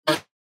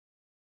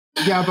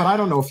 but I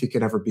don't know if he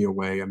could ever be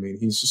away. I mean,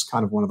 he's just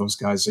kind of one of those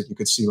guys that you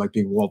could see like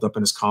being walled up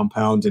in his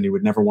compound and he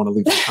would never want to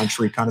leave the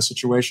country kind of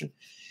situation.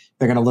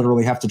 They're going to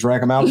literally have to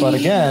drag him out. But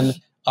again...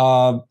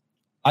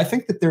 I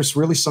think that there's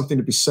really something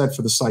to be said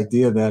for this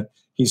idea that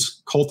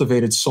he's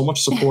cultivated so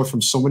much support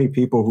from so many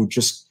people who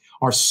just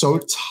are so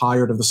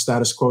tired of the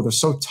status quo. They're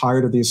so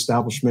tired of the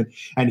establishment.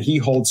 And he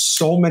holds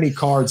so many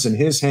cards in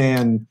his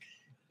hand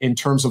in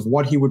terms of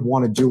what he would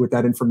want to do with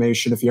that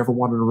information if he ever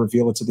wanted to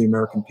reveal it to the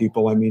American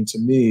people. I mean, to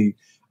me,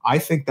 I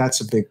think that's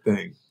a big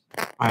thing.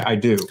 I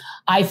do.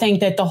 I think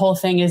that the whole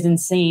thing is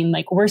insane.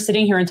 Like, we're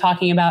sitting here and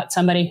talking about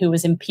somebody who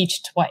was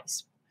impeached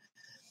twice,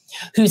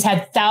 who's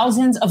had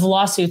thousands of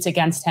lawsuits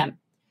against him.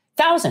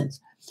 Thousands.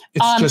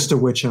 It's just a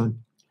witch hunt.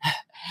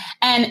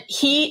 And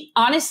he,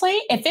 honestly,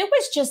 if it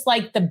was just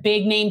like the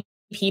big name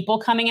people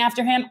coming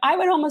after him, I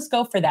would almost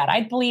go for that.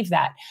 I'd believe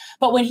that.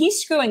 But when he's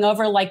screwing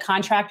over like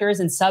contractors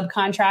and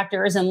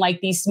subcontractors and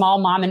like these small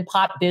mom and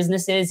pop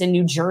businesses in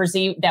New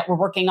Jersey that were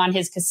working on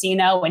his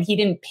casino, and he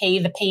didn't pay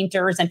the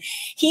painters, and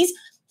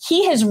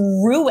he has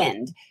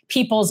ruined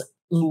people's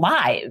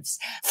lives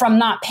from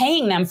not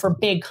paying them for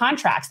big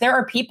contracts. There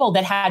are people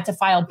that had to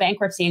file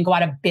bankruptcy and go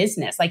out of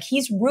business. Like,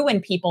 he's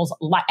ruined people's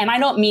life. And I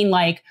don't mean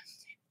like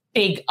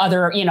big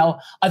other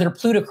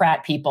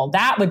plutocrat people.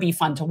 That would be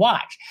fun to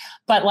watch.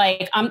 But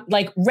like, I'm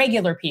like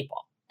regular people.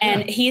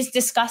 And he's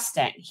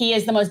disgusting. He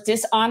is the most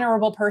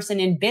dishonorable person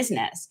in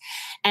business.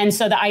 And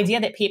so the idea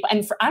that people,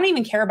 I don't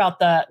even care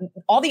about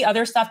all the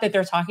other stuff that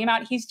they're talking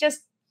about. He's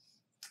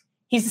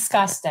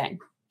disgusting.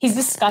 He's a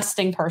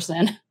disgusting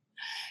person.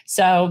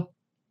 So,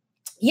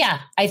 yeah,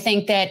 I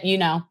think that,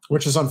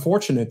 Which is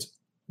unfortunate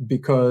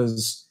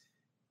because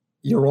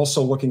you're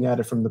also looking at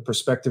it from the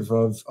perspective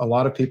of a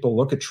lot of people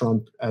look at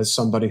Trump as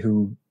somebody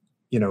who,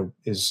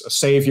 is a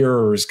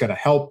savior or is going to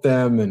help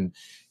them. And,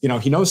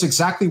 he knows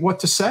exactly what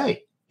to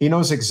say. He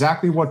knows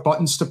exactly what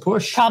buttons to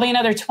push. Probably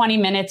another 20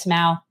 minutes,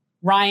 Mal.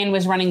 Ryan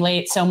was running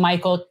late, so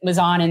Michael was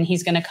on, and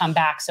he's going to come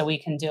back so we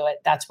can do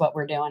it. That's what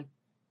we're doing.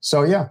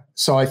 So, yeah.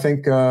 So I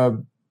think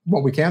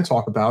what we can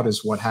talk about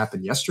is what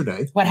happened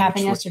yesterday. What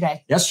happened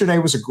yesterday? Yesterday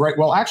was a great,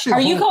 actually.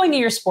 Are you going to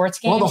your sports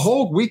games? Well, the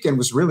whole weekend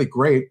was really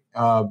great.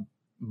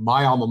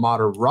 My alma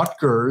mater,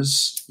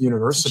 Rutgers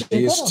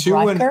University, is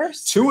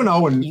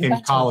 2-0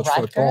 in college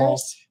football.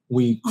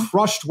 We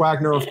crushed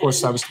Wagner. Of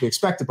course, that was to be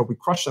expected, but we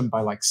crushed them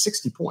by like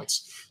 60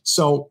 points.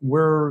 So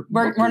we're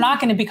not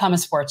going to become a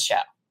sports show.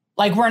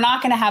 Like, we're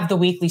not going to have the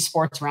weekly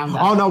sports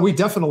roundup. Oh, no, we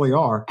definitely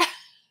are.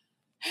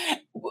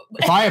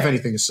 If I have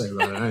anything to say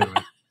about it,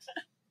 anyway.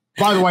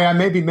 By the way, I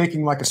may be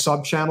making like a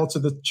sub channel to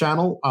the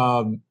channel,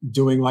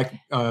 doing like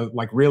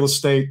real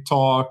estate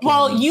talk.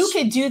 Well, you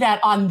could do that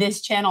on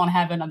this channel and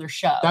have another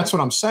show. That's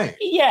what I'm saying.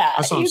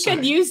 Yeah, you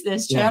could use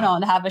this channel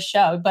and have a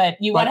show, but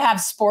you want to have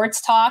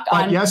sports talk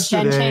on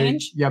Gen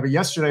Change? Yeah, but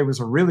yesterday was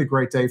a really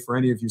great day for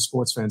any of you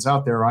sports fans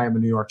out there. I am a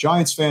New York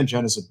Giants fan.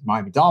 Jen is a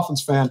Miami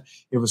Dolphins fan.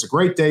 It was a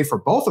great day for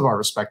both of our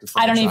respective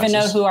franchises. I don't even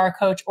know who our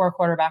coach or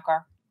quarterback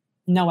are.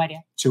 No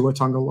idea. Tua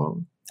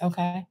Tagovailoa.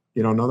 Okay.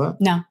 You don't know that?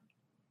 No.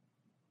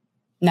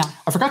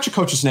 I forgot your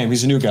coach's name.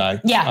 He's a new guy.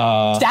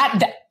 Yeah.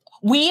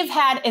 We've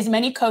had as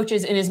many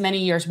coaches in as many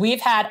years. We've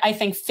had, I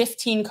think,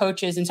 15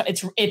 coaches. And so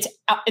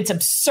it's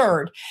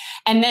absurd.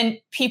 And then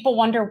people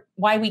wonder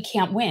why we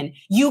can't win.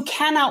 You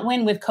cannot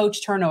win with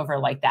coach turnover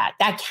like that.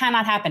 That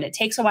cannot happen. It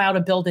takes a while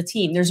to build a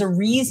team. There's a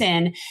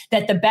reason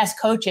that the best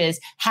coaches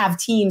have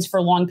teams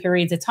for long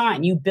periods of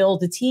time. You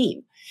build a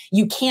team.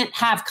 You can't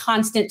have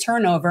constant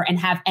turnover and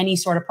have any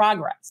sort of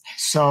progress.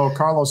 So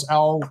Carlos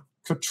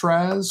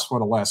Alcaraz,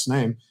 what a last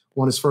name,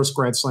 won his first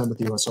Grand Slam at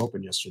the U.S.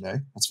 Open yesterday.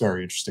 That's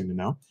very interesting to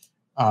know.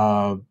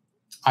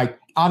 I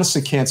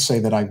honestly can't say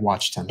that I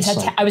watch tennis.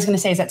 I was going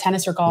to say, is that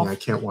tennis or golf? Yeah, I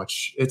can't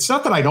watch. It's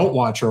not that I don't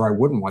watch or I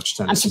wouldn't watch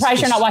tennis. I'm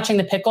surprised you're not watching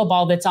the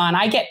pickleball that's on.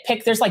 I get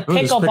picked. There's like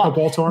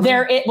pickleball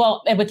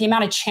tournament? With the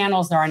amount of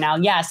channels there are now,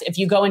 yes. If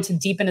you go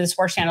deep into the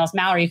sports channels,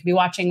 Mallory, you could be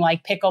watching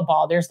like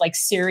pickleball. There's like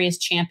serious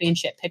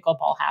championship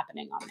pickleball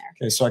happening on there.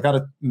 Okay, so I got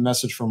a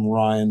message from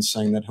Ryan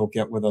saying that he'll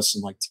get with us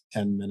in like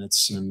 10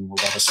 minutes and will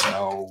let us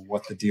know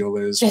what the deal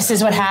is. This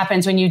is what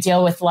happens when you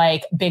deal with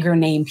like bigger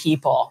name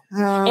people.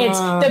 It's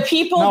the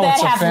people that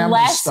have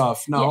less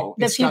stuff. No,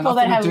 the people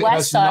that have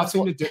less stuff.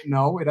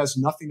 No, it has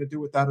nothing to do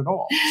with that at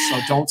all. So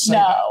don't say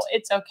that. No,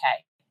 it's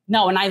okay.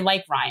 No, and I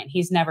like Ryan.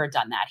 He's never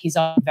done that. He's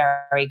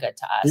very good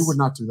to us. He would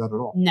not do that at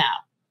all. No,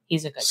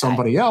 he's a good guy.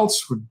 Somebody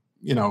else would,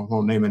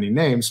 won't name any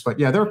names, but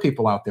yeah, there are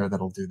people out there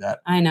that'll do that.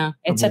 I know.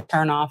 It's a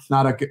turnoff.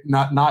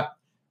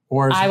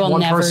 Or as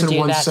one person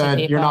once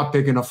said, you're not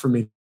big enough for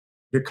me.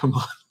 Come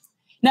on.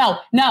 No.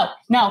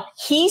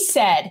 He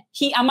said,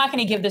 I'm not going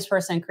to give this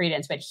person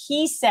credence, but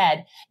he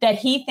said that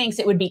he thinks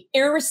it would be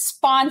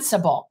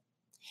irresponsible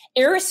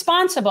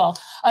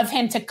of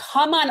him to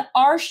come on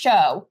our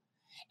show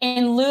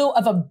in lieu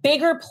of a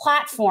bigger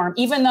platform,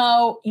 even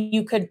though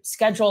you could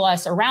schedule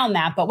us around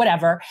that, but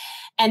whatever.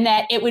 And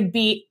that it would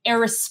be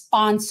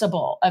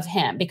irresponsible of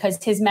him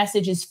because his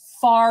message is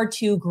far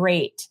too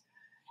great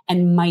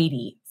and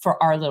mighty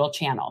for our little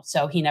channel.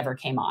 So he never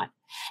came on.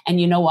 And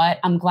you know what?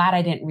 I'm glad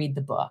I didn't read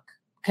the book.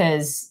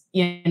 Because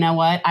you know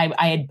what,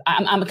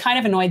 I'm kind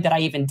of annoyed that I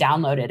even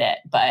downloaded it,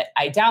 but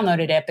I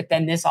downloaded it. But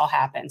then this all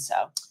happened. So,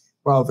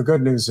 well, the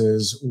good news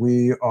is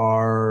we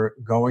are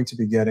going to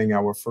be getting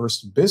our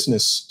first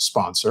business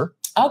sponsor.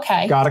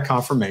 Okay, got a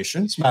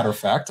confirmation. As a matter of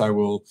fact,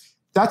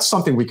 that's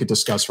something we could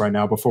discuss right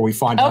now before we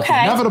find out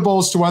the inevitable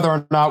as to whether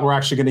or not we're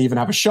actually going to even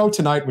have a show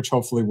tonight, which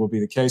hopefully will be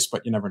the case.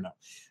 But you never know.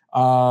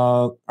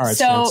 All right.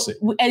 So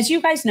as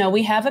you guys know,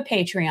 we have a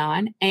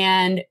Patreon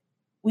and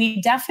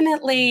we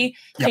definitely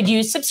could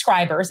use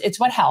subscribers. It's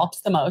what helps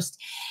the most.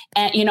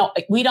 And,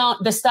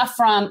 the stuff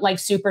from like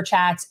super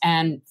chats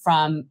and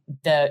from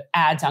the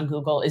ads on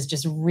Google is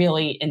just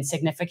really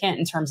insignificant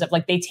in terms of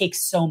like, they take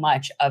so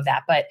much of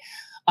that, but,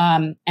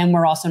 and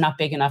we're also not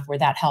big enough where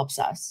that helps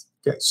us.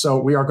 Okay. So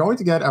we are going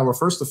to get our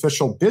first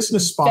official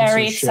business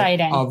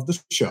sponsorship of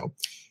the show.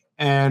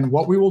 And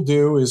what we will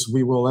do is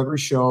we will every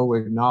show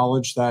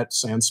acknowledge that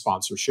SANS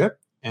sponsorship,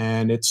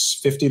 and it's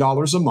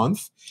 $50 a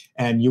month.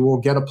 And you will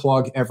get a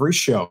plug every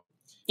show.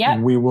 Yeah.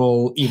 We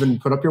will even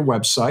put up your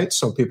website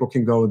so people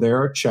can go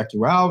there, check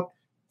you out,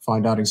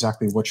 find out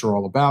exactly what you're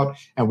all about.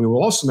 And we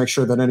will also make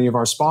sure that any of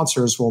our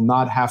sponsors will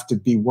not have to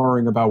be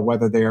worrying about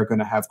whether they are going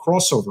to have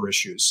crossover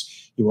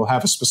issues. You will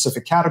have a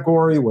specific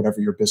category, whatever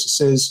your business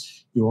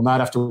is. you will not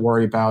have to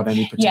worry about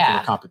any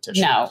particular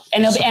competition. No,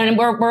 and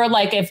we're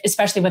like,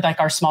 especially with like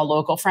our small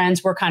local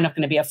friends, we're kind of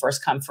going to be a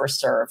first come first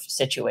serve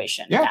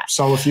situation. Yeah.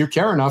 So if you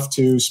care enough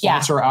to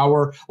sponsor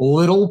our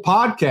little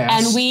podcast,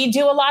 and we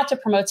do a lot to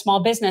promote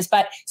small business,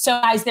 but so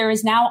guys, there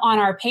is now on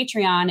our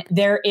Patreon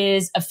there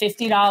is a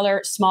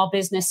 $50 small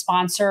business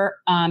sponsor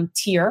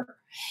tier,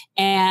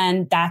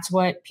 and that's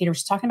what Peter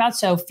was talking about.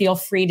 So feel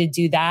free to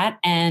do that,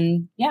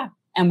 and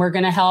we're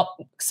going to help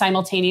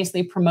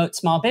simultaneously promote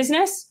small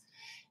business.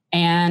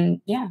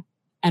 And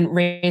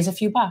raise a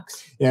few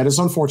bucks. Yeah, it is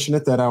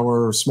unfortunate that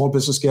our small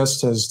business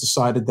guest has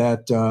decided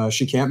that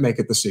she can't make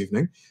it this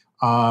evening.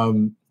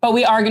 But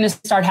we are going to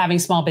start having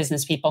small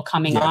business people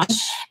coming on.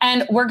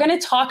 And we're going to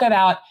talk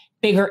about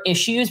bigger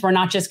issues. We're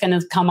not just going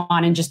to come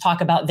on and just talk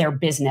about their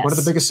business. What are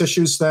the biggest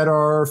issues that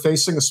are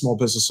facing a small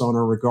business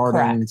owner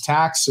regarding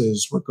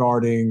taxes,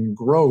 regarding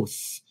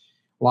growth?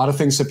 A lot of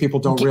things that people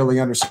don't really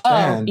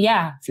understand.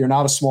 If you're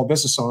not a small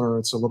business owner,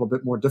 it's a little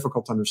bit more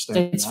difficult to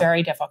understand. It's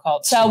very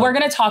difficult. So we're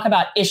going to talk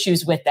about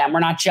issues with them.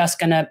 We're not just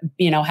going to,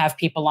 have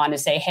people on to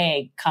say,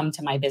 hey, come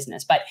to my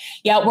business. But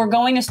we're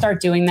going to start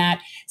doing that.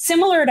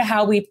 Similar to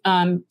how we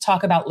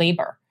talk about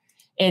labor.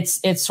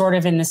 It's sort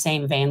of in the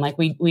same vein. Like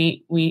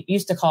we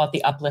used to call it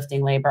the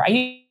uplifting labor.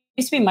 I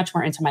used to be much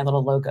more into my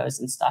little logos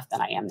and stuff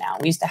than I am now.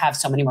 We used to have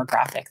so many more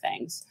graphic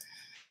things.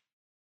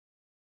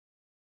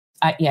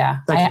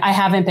 I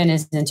haven't been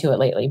as into it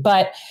lately,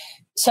 but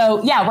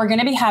so we're going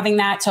to be having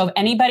that. So if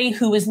anybody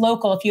who is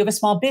local, if you have a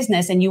small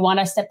business and you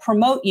want us to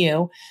promote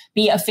you,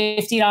 be a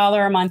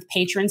 $50 a month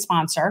patron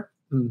sponsor,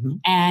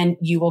 and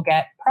you will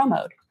get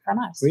promoted from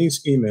us.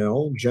 Please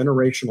email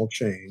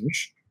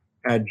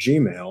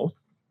generationalchange@gmail.com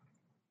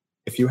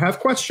if you have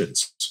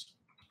questions.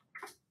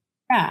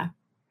 Yeah,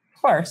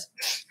 of course.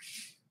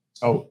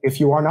 So if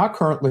you are not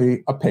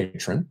currently a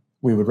patron,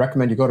 we would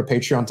recommend you go to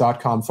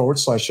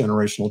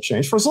patreon.com/generational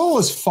change for as little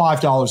as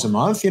 $5 a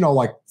month,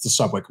 like the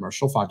Subway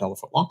commercial, $5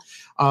 footlong.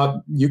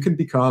 You can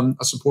become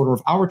a supporter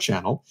of our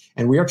channel,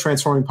 and we are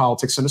transforming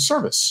politics into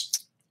service.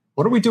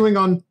 What are we doing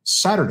on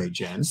Saturday,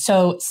 Jen?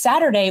 So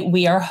Saturday,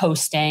 we are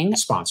hosting.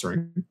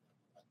 Sponsoring.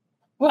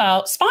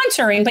 Well,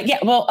 sponsoring, but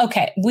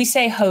okay. We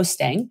say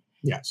hosting.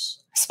 Yes.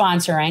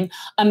 Sponsoring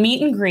a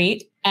meet and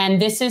greet.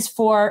 And this is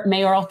for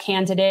mayoral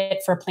candidate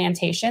for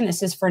Plantation.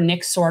 This is for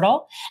Nick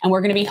Sortel. And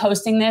we're going to be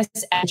hosting this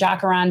at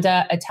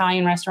Jacaranda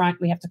Italian Restaurant.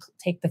 We have to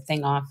take the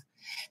thing off.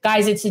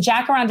 Guys, it's a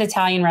Jacaranda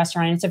Italian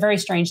Restaurant. It's a very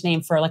strange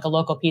name for like a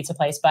local pizza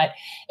place, but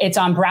it's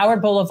on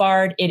Broward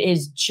Boulevard. It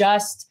is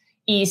just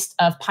east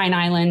of Pine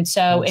Island.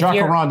 So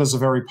Jacaranda is a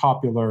very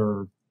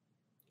popular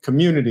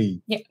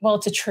community. Yeah, well,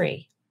 it's a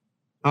tree.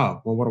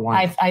 Oh, well, what do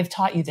I know? I've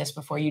taught you this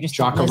before. You just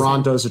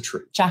Jacaranda is a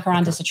tree.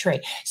 Jacaranda is a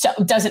tree. So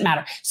it doesn't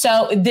matter.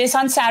 So this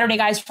on Saturday,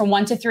 guys, from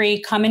 1 to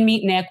 3, come and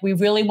meet Nick. We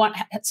really want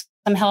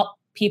some help,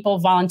 people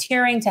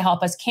volunteering to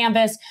help us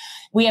canvass.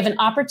 We have an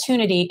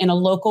opportunity in a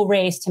local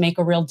race to make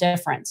a real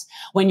difference.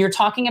 When you're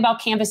talking about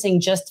canvassing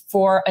just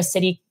for a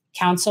city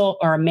council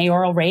or a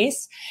mayoral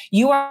race,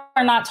 you are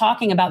not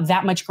talking about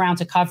that much ground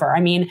to cover. I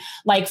mean,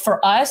 like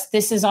for us,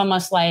 this is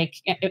almost like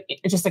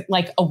just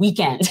like a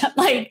weekend.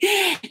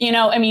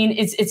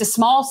 It's a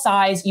small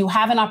size. You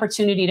have an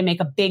opportunity to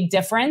make a big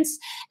difference,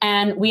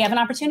 and we have an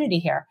opportunity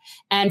here.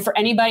 And for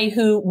anybody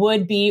who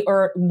would be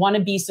or want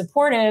to be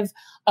supportive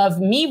of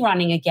me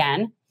running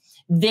again,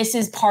 this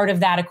is part of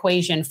that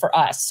equation for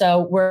us.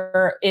 So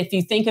if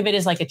you think of it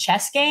as like a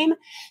chess game,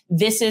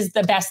 this is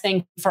the best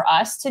thing for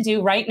us to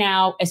do right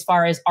now as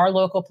far as our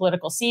local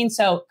political scene.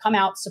 So come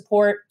out,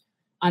 support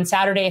on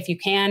Saturday if you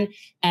can,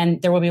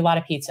 and there will be a lot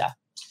of pizza.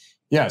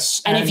 Yes.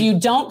 And if you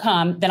don't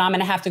come, then I'm going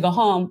to have to go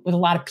home with a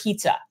lot of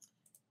pizza.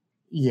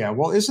 Yeah,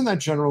 well, isn't that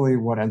generally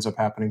what ends up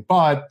happening?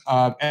 But,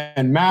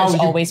 and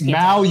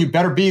Mal, you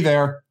better be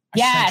there.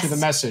 I sent you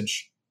the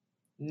message.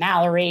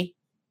 Mallory.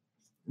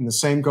 And the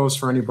same goes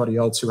for anybody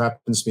else who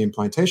happens to be in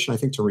Plantation. I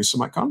think Teresa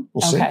might come.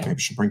 We'll see. Maybe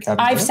she'll bring Kevin.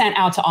 I've sent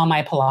out to all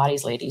my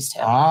Pilates ladies too.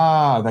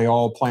 They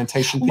all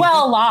Plantation people?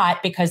 Well, a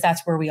lot, because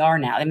that's where we are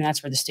now. I mean,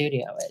 that's where the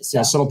studio is. So.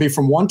 Yes, it'll be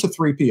from 1 to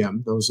 3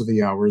 p.m. Those are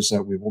the hours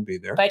that we will be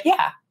there. But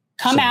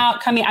come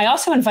out. I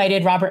also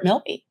invited Robert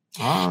Milby.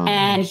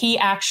 And he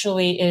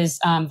actually is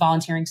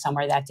volunteering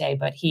somewhere that day,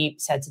 but he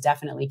said to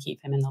definitely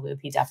keep him in the loop.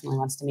 He definitely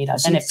wants to meet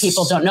us. And if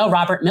people don't know,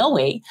 Robert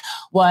Milby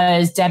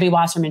was Debbie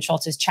Wasserman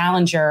Schultz's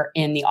challenger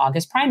in the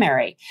August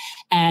primary.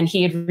 And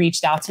he had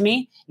reached out to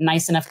me.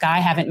 Nice enough guy.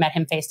 Haven't met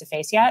him face to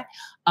face yet.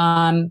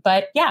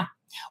 But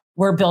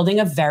we're building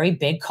a very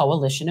big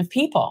coalition of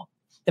people.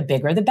 The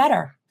bigger, the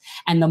better.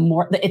 And the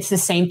more, it's the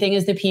same thing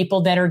as the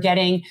people that are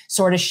getting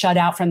sort of shut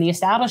out from the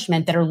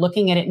establishment that are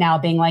looking at it now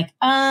being like,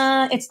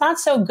 it's not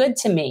so good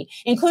to me,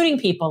 including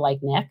people like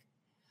Nick,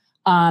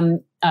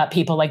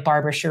 people like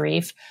Barbara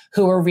Sharif,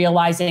 who are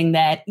realizing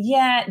that,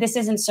 this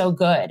isn't so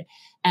good.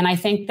 And I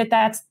think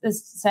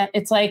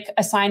it's like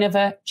a sign of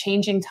a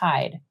changing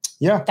tide.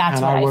 Yeah.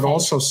 That's and what I would think.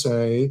 Also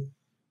say,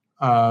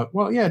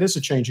 it is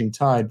a changing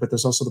tide, but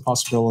there's also the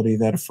possibility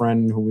that a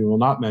friend who we will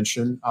not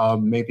mention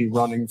may be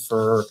running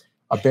for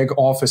a big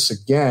office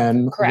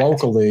again. Correct.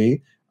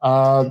 Locally.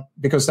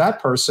 because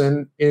that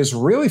person is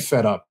really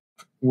fed up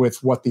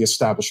with what the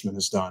establishment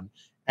has done.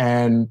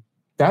 And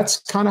that's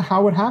kind of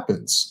how it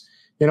happens.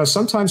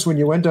 Sometimes when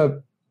you end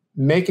up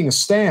making a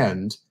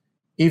stand,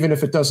 even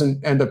if it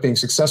doesn't end up being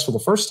successful the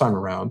first time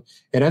around,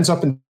 it ends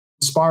up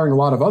inspiring a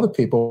lot of other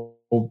people,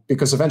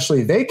 because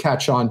eventually they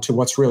catch on to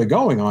what's really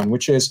going on,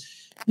 which is,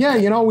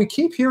 we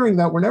keep hearing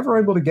that we're never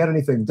able to get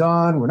anything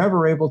done. We're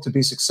never able to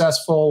be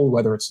successful,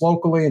 whether it's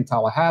locally in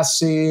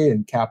Tallahassee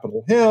and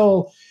Capitol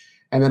Hill.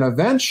 And then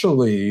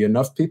eventually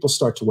enough people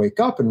start to wake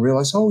up and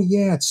realize, oh,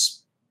 yeah,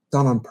 it's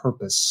done on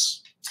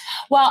purpose.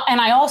 Well,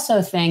 and I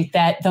also think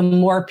that the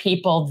more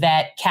people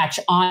that catch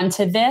on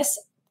to this,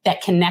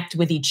 that connect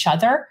with each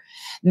other,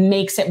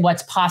 makes it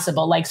what's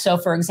possible. Like, so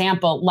for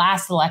example,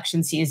 last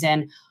election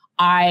season,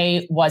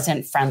 I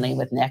wasn't friendly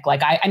with Nick.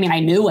 Like, I mean, I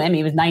knew him.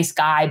 He was a nice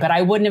guy, but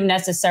I wouldn't have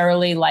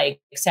necessarily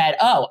said,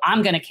 oh,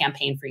 I'm going to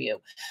campaign for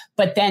you.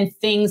 But then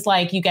things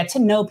like you get to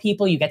know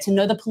people, you get to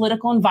know the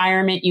political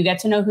environment, you get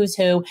to know who's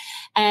who.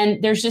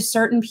 And there's just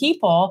certain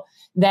people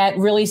that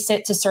really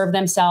sit to serve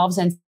themselves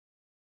and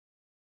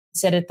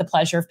sit at the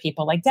pleasure of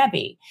people like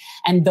Debbie.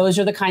 And those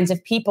are the kinds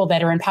of people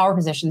that are in power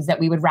positions that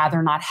we would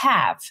rather not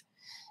have.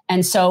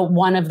 And so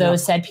one of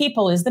those said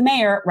people is the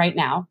mayor right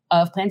now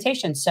of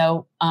Plantation.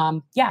 So,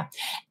 yeah.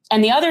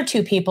 And the other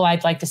two people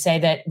I'd like to say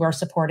that we're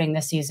supporting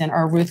this season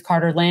are Ruth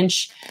Carter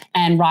Lynch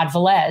and Rod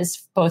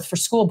Velez, both for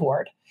school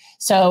board.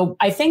 So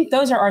I think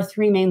those are our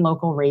three main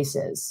local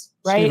races,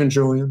 right?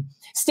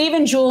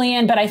 Stephen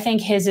Julian, but I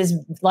think his is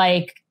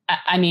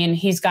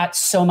he's got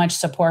so much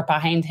support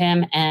behind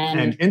him.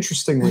 And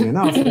interestingly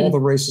enough, all the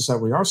races that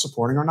we are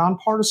supporting are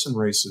nonpartisan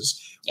races,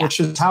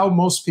 which is how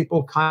most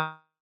people kind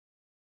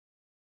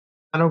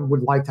of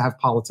would like to have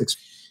politics,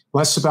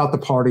 less about the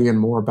party and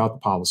more about the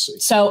policy.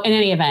 So in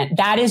any event,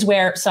 that is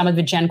where some of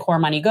the Gen Core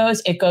money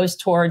goes. It goes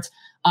towards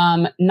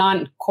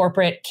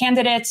non-corporate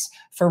candidates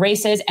for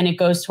races, and it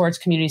goes towards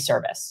community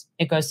service.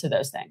 It goes to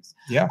those things.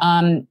 Yeah.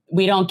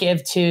 We don't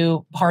give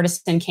to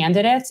partisan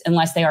candidates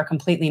unless they are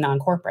completely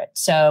non-corporate.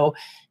 So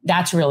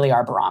that's really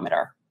our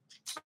barometer.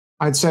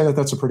 I'd say that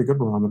that's a pretty good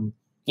barometer.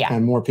 Yeah.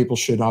 And more people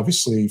should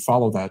obviously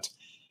follow that.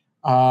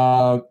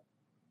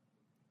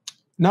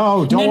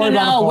 No, don't worry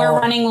about it. We're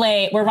running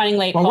late. We're running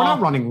late. Well, Paul. we're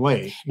not running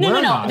late. No,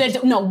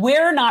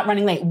 we're not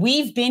running late.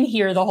 We've been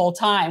here the whole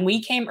time.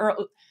 We came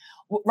early.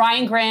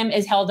 Ryan Grimm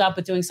is held up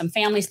with doing some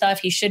family stuff.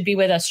 He should be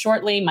with us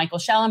shortly. Michael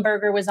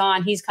Schellenberger was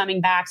on. He's coming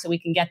back so we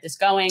can get this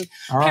going.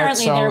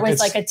 Apparently there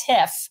was a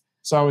tiff.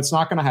 So it's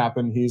not going to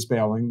happen. He's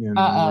bailing and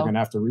we're going to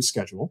have to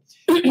reschedule.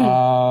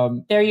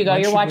 There you go.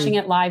 You're watching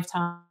it live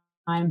time.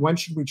 When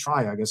should we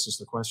try, I guess is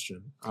the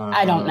question.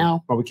 I don't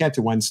know. But we can't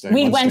do Wednesday.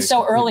 We went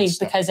so early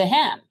because of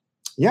him.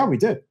 Yeah, we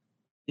did.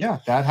 Yeah,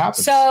 that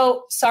happens.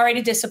 So sorry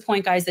to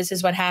disappoint, guys. This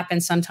is what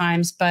happens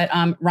sometimes. But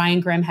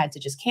Ryan Grimm had to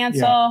just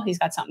cancel. Yeah. He's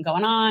got something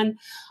going on.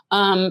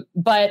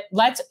 But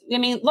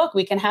look,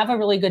 we can have a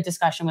really good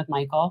discussion with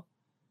Michael.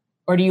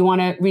 Or do you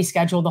want to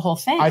reschedule the whole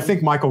thing? I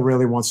think Michael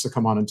really wants to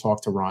come on and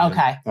talk to Ryan.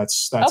 Okay.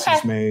 That's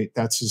his main.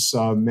 That's his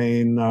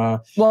main.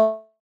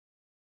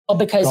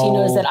 Because he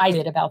knows that I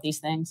did about these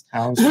things.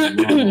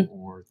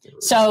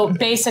 So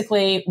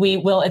basically, we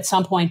will at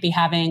some point be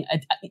having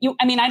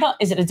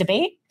is it a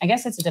debate? I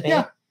guess it's a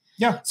debate.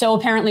 Yeah. So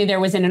apparently there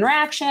was an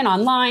interaction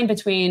online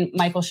between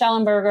Michael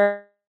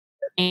Schellenberger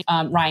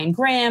and Ryan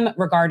Grimm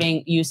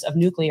regarding use of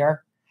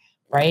nuclear,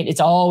 right? It's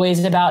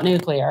always about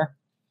nuclear.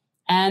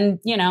 And,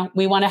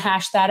 we want to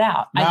hash that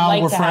out. I'd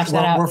like to hash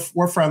that out.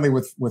 We're friendly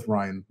with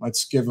Ryan.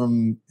 Let's give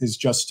him his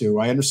just due.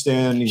 I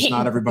understand he's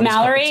not everybody's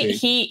Mallory,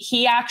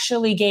 he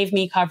actually gave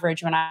me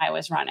coverage when I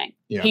was running.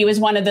 Yeah. He was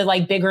one of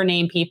the bigger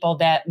name people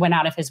that went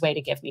out of his way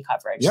to give me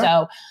coverage.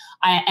 Yeah.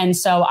 And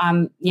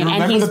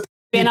he's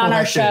been on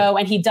our show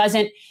and he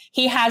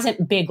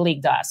hasn't big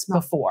leagued us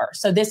before.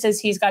 So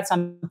he's got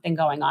something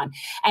going on.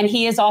 And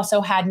he has also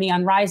had me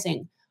on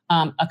Rising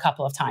a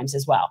couple of times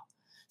as well.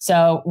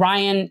 So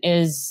Ryan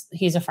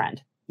he's a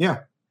friend. Yeah.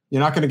 You're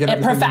not going to get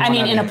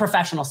in a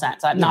professional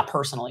sense, not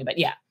personally, but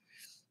yeah.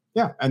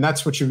 Yeah. And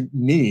that's what you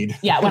need.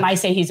 Yeah. When I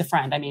say he's a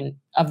friend, I mean,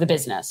 of the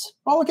business.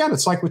 Well, again,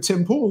 it's like with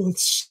Tim Pool.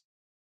 It's,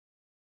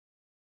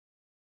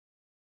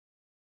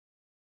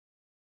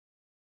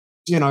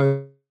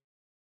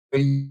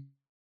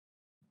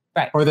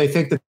 right. Or they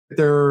think that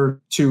they're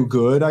too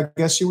good, I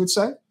guess you would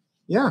say.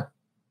 Yeah.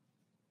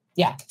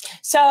 Yeah.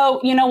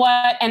 So you know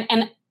what?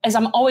 And as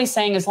I'm always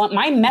saying,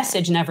 my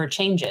message never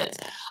changes.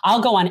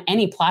 I'll go on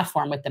any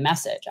platform with the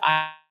message.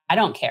 I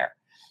don't care.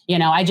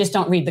 I just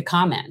don't read the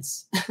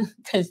comments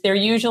because they're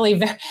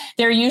usually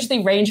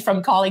range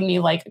from calling me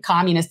like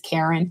communist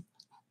Karen,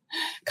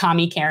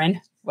 commie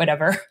Karen,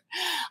 whatever,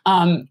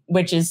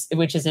 which is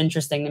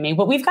interesting to me.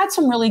 But we've got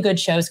some really good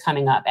shows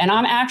coming up, and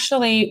I'm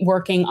actually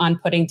working on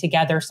putting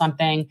together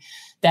something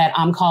that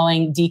I'm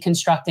calling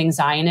Deconstructing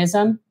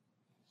Zionism.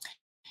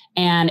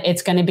 And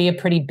it's going to be a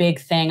pretty big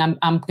thing.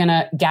 I'm going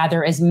to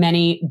gather as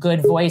many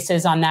good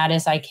voices on that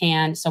as I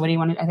can. So what do you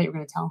want to, I thought you were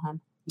going to tell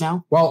him.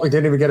 No? Well, we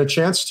didn't even get a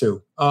chance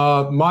to.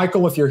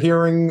 Michael, if you're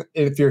hearing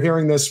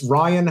this,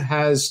 Ryan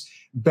has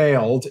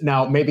bailed.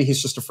 Now, maybe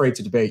he's just afraid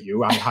to debate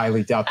you. I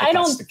highly doubt that. I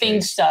don't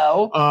think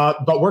so.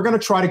 But we're going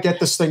to try to get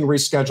this thing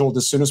rescheduled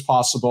as soon as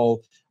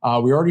possible.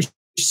 We already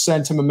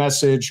sent him a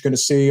message, going to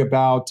see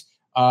about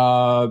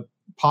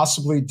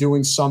possibly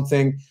doing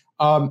something.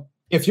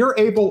 If you're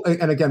able,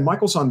 and again,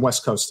 Michael's on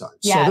West Coast time.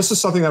 Yes. So this is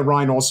something that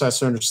Ryan also has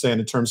to understand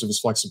in terms of his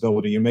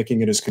flexibility and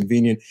making it as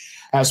convenient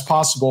as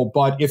possible.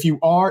 But if you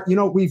are,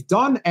 we've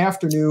done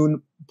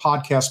afternoon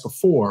podcasts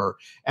before,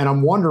 and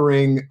I'm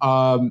wondering,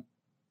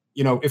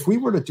 if we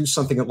were to do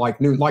something at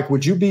like noon, like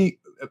would you be,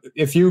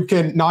 if you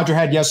can nod your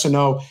head yes or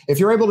no, if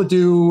you're able to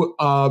do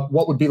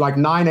what would be like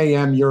 9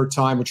 a.m. your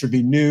time, which would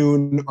be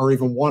noon or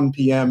even 1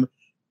 p.m.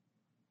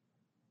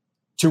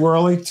 Too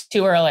early?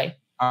 Too early.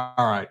 All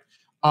right.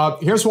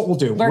 Here's what we'll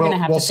do. We're going to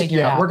have to figure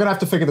it out. We're going to have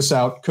to figure this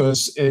out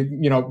because,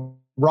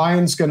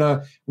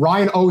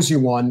 Ryan owes you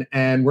one,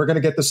 and we're going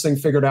to get this thing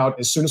figured out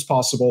as soon as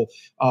possible,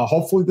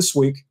 hopefully this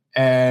week,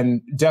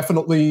 and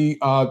definitely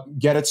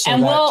get it so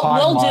and that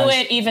we'll do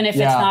it even if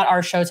it's not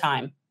our show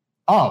time.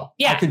 Oh,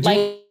 yeah. I could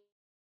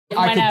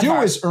do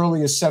as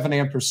early as 7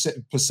 a.m.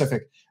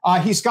 Pacific.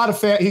 He's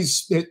got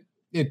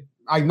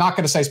I'm not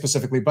going to say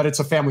specifically, but it's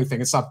a family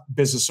thing. It's not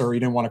business or he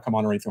didn't want to come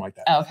on or anything like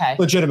that. Okay.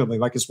 Legitimately,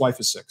 like his wife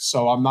is sick.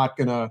 So I'm not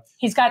going to.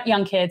 He's got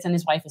young kids and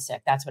his wife is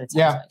sick. That's what it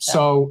sounds like.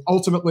 So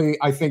ultimately,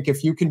 I think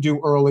if you can do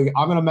early,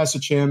 I'm going to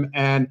message him,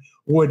 and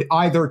would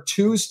either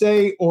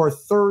Tuesday or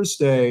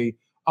Thursday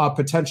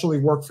potentially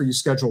work for you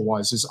schedule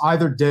wise? Is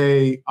either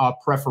day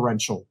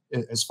preferential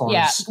as far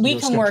as we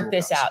can work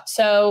this out.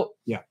 So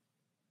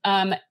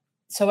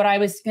so what I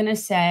was going to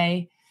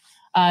say,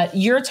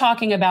 you're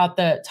talking about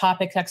the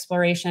topics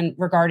exploration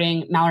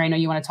regarding Mallory. I know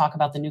you want to talk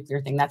about the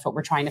nuclear thing. That's what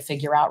we're trying to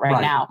figure out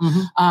right now.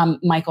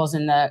 Mm-hmm. Michael's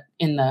in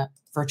the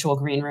virtual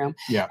green room.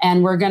 Yeah.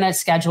 And we're going to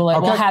schedule it.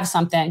 Okay. We'll have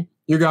something.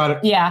 You got it.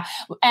 Yeah.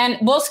 And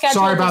we'll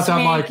schedule Sorry about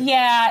that, Mike.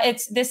 Yeah.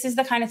 This is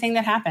the kind of thing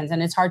that happens,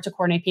 and it's hard to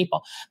coordinate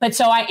people. But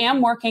so I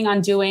am working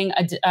on doing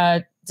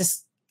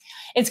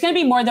it's going to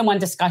be more than one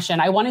discussion.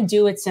 I want to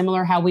do it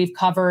similar how we've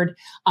covered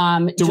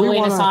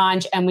Julian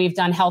Assange, and we've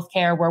done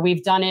healthcare, where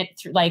we've done it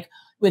through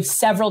with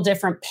several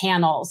different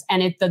panels.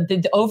 And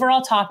the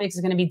overall topic is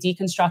going to be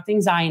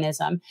deconstructing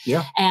Zionism.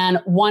 Yeah. And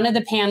one of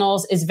the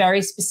panels is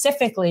very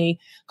specifically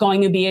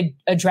going to be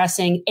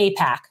addressing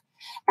AIPAC.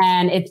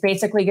 And it's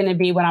basically going to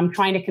be, what I'm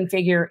trying to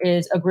configure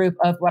is a group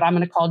of what I'm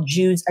going to call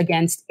Jews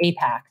against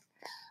AIPAC.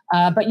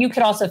 But you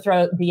could also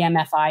throw the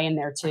MFI in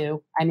there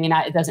too. I mean,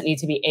 it doesn't need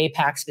to be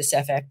AIPAC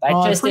specific, but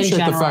just in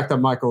general. I appreciate the fact that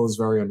Michael is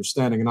very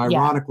understanding. And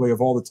ironically, of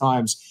all the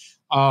times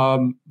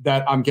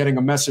that I'm getting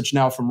a message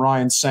now from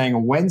Ryan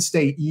saying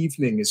Wednesday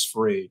evening is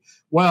free.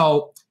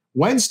 Well,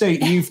 Wednesday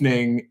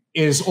evening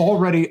is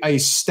already a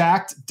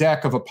stacked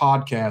deck of a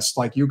podcast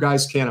like you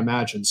guys can't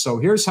imagine. So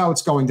here's how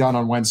it's going down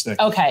on Wednesday.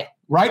 Okay.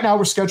 Right now,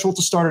 we're scheduled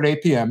to start at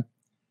 8 p.m.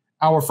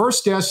 Our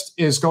first guest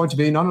is going to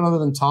be none other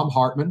than Thom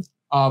Hartmann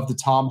of the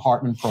Thom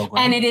Hartmann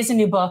program. And it is a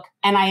new book,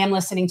 and I am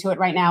listening to it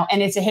right now.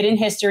 And it's a hidden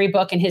history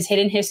book in his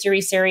hidden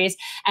history series.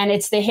 And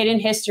it's the hidden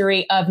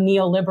history of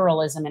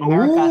neoliberalism in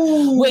America,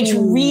 which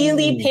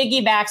really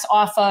piggybacks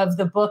off of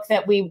the book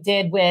that we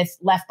did with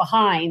Left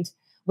Behind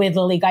with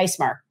Lily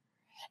Geismar.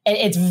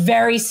 It's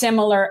very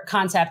similar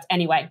concept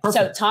anyway.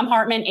 Perfect. So Thom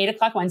Hartmann, 8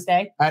 o'clock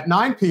Wednesday. At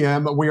 9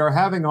 p.m., we are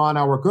having on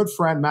our good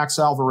friend, Max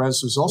Alvarez,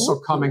 who's also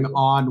coming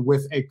on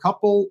with a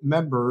couple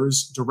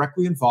members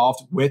directly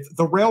involved with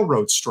the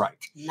railroad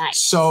strike.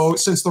 Nice. So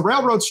since the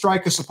railroad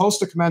strike is supposed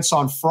to commence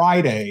on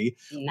Friday,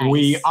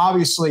 we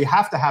obviously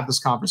have to have this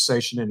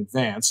conversation in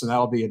advance, and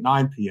that'll be at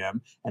 9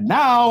 p.m. And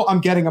now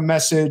I'm getting a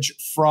message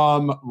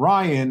from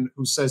Ryan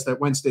who says that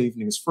Wednesday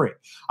evening is free.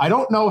 I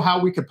don't know how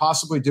we could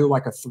possibly do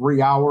like a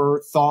 3-hour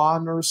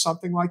or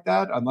something like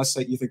that, unless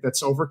you think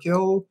that's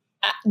overkill.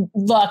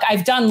 Look,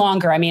 I've done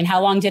longer. I mean,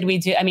 how long did we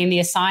do? I mean, the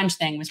Assange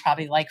thing was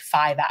probably like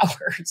 5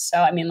 hours. So,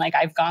 I mean,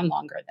 I've gone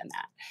longer than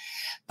that.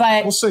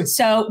 But we'll see.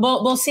 So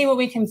we'll see what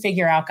we can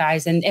figure out,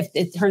 guys. And if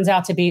it turns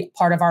out to be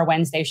part of our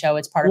Wednesday show,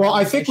 it's part of our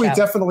Wednesday show. Well, I think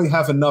we definitely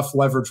have enough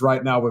leverage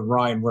right now with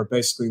Ryan, where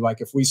basically,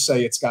 if we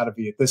say it's got to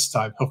be at this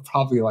time, he'll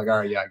probably be like, all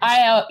right,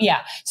 yeah.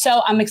 Yeah.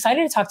 So I'm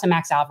excited to talk to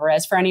Max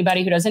Alvarez. For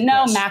anybody who doesn't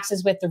know, Max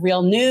is with The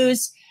Real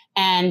News.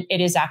 And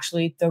it is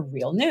actually the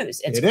real news.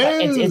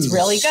 It's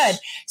really good.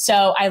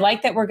 So I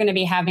like that we're going to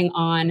be having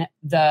on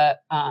the,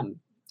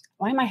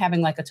 why am I having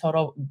like a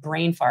total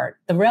brain fart?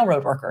 The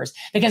railroad workers.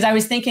 Because I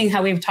was thinking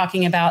how we were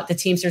talking about the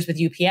Teamsters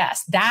with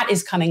UPS. That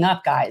is coming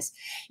up, guys.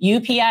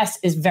 UPS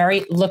is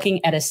very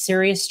looking at a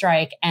serious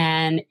strike,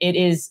 and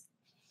it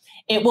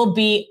will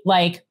be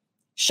like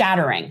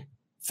shattering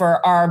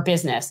for our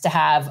business to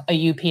have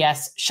a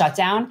UPS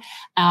shutdown.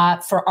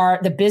 For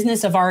the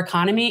business of our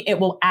economy, it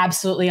will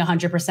absolutely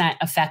 100%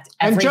 affect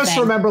everything. And just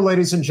remember,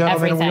 ladies and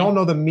gentlemen, we all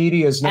know the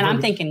media is never... And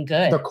I'm thinking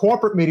good. The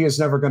corporate media is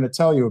never going to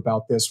tell you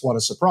about this. What a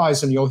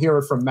surprise. And you'll hear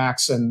it from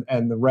Max and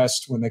the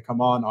rest when they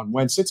come on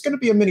Wednesday. It's going to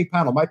be a mini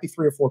panel. Might be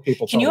 3 or 4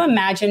 people. Can you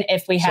imagine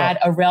if we had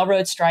a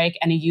railroad strike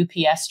and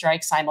a UPS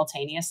strike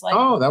simultaneously?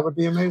 Oh, that would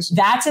be amazing.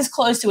 That's as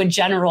close to a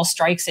general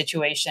strike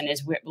situation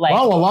as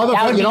well, a lot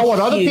of you know what?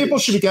 Other people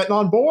should be getting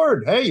on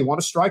board. Hey, you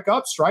want to strike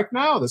up? Strike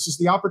now. This is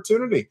the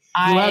opportunity.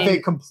 You have a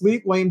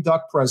complete lame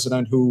duck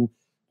president who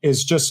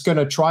is just going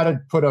to try to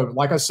put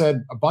like I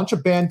said, a bunch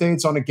of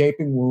Band-Aids on a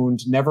gaping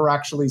wound, never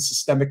actually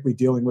systemically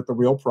dealing with the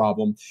real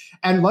problem.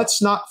 And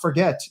let's not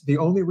forget, the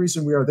only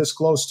reason we are this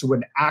close to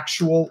an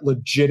actual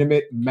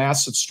legitimate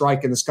massive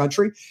strike in this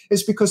country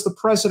is because the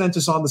president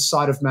is on the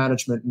side of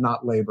management,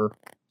 not labor.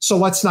 So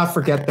let's not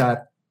forget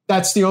that.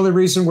 That's the only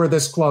reason we're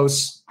this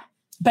close.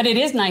 But it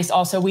is nice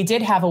also. We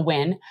did have a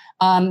win.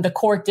 The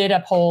court did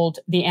uphold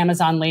the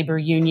Amazon labor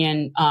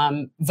union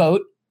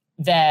vote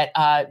that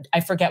I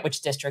forget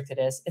which district it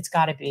is. It's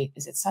got to be,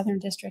 is it Southern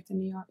District in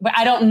New York? But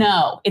I don't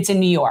know. It's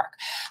in New York.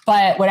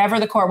 But whatever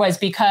the court was,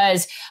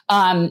 because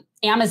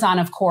Amazon,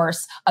 of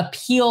course,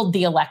 appealed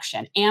the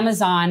election.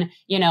 Amazon,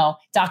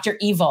 Dr.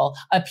 Evil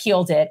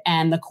appealed it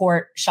and the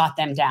court shot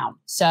them down.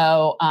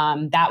 So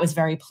that was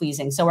very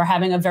pleasing. So we're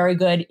having a very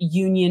good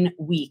union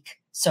week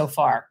so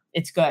far.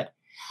 It's good.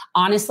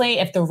 Honestly,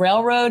 if the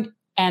railroad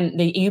and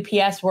the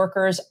UPS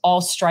workers all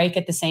strike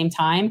at the same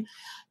time,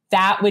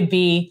 that would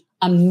be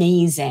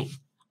amazing.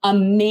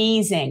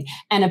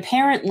 And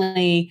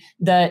apparently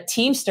the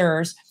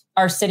Teamsters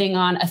are sitting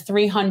on a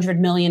 $300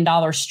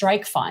 million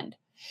strike fund.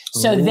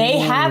 So they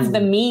have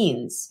the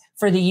means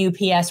for the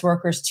UPS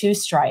workers to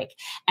strike.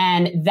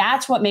 And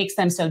that's what makes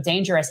them so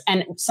dangerous.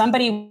 And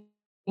somebody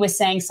was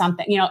saying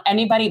something,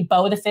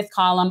 Bo, the Fifth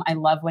Column, I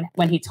love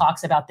when he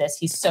talks about this.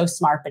 He's so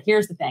smart. But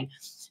here's the thing.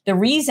 The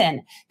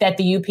reason that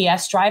the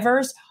UPS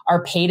drivers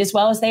are paid as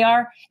well as they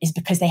are is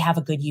because they have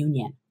a good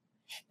union.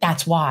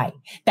 That's why.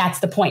 That's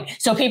the point.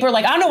 So people are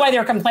like, I don't know why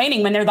they're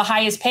complaining when they're the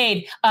highest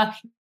paid.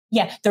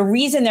 The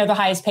reason they're the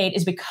highest paid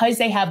is because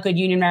they have good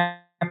union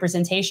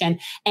representation.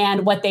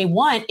 And what they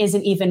want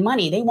isn't even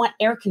money. They want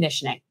air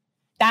conditioning.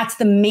 That's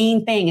the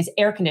main thing, is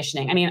air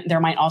conditioning. I mean, there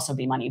might also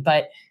be money,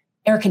 but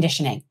air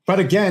conditioning. But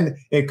again,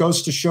 it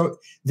goes to show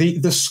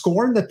the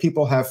scorn that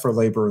people have for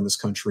labor in this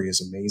country is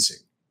amazing.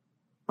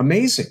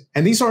 Amazing.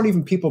 And these aren't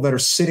even people that are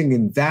sitting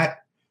in that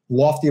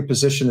lofty a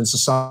position in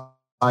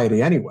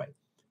society anyway.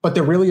 But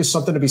there really is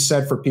something to be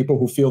said for people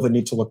who feel the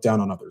need to look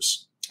down on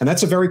others. And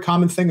that's a very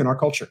common thing in our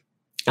culture.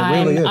 It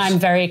really is. I'm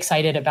very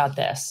excited about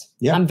this.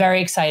 Yeah. I'm very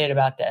excited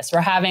about this.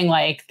 We're having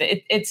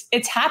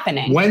it's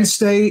happening.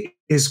 Wednesday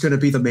is going to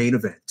be the main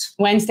event.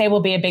 Wednesday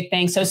will be a big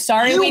thing. So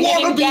sorry we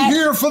didn't get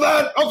here for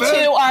that event.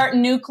 To our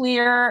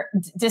nuclear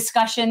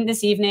discussion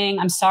this evening.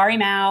 I'm sorry,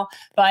 Mal,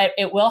 but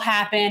it will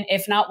happen.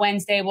 If not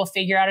Wednesday, we'll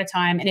figure out a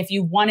time. And if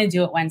you want to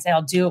do it Wednesday,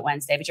 I'll do it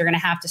Wednesday. But you're going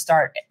to have to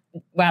start.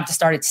 We'll have to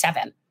start at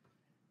 7.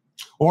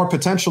 Or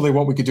potentially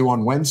what we could do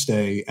on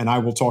Wednesday, and I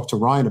will talk to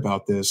Ryan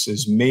about this,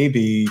 is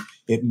maybe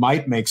it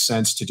might make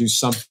sense to do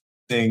something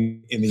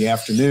in the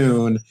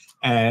afternoon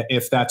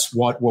if that's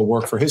what will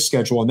work for his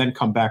schedule, and then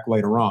come back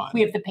later on.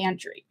 We have the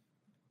pantry.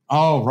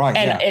 Oh, right.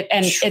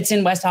 And it's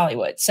in West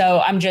Hollywood.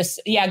 So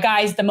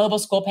guys, the mobile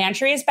school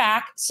pantry is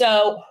back.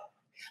 So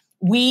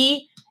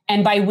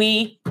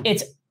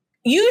it's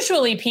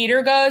usually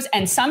Peter goes,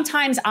 and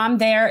sometimes I'm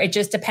there. It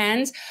just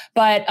depends.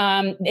 But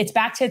it's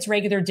back to its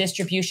regular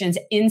distributions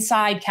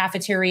inside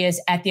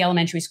cafeterias at the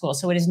elementary school.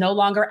 So it is no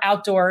longer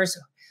outdoors,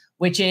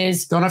 which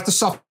is... Don't have to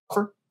suffer.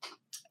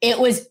 It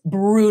was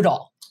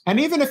brutal. And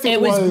even if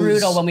it was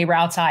brutal when we were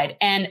outside.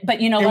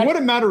 But it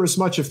wouldn't matter as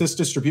much if this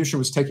distribution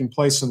was taking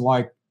place in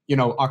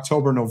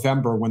October,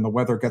 November, when the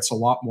weather gets a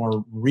lot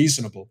more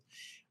reasonable.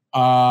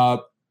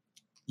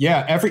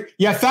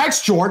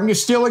 Thanks, Jordan. You're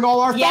stealing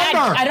all our thunder.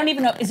 I don't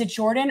even know. Is it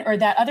Jordan or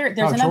that other?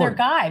 There's another Jordan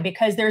guy,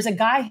 because there's a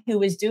guy who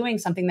was doing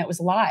something that was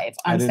live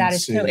on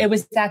Status Quo. It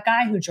was that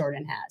guy who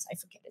Jordan has. I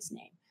forget his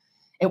name.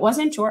 It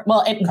wasn't Jordan.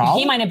 Well,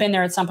 he might have been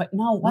there at some point.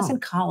 No, it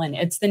wasn't Colin.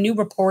 It's the new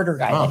reporter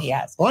guy that he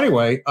has. Well,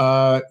 anyway,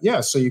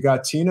 so you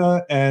got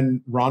Tina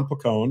and Ron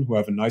Pacone, who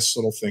have a nice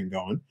little thing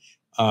going.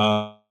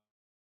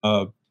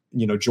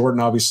 Jordan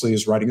obviously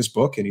is writing his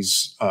book, and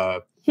he's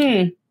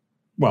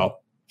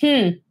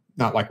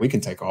not like we can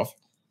take off.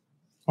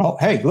 Well,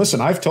 hey,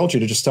 listen, I've told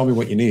you to just tell me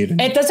what you need.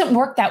 It doesn't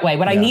work that way.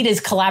 What I need is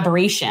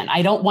collaboration.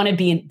 I don't want to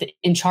be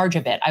in charge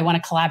of it. I want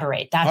to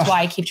collaborate. That's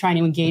why I keep trying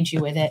to engage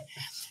you with it.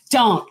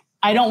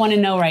 I don't want to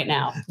know right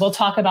now. We'll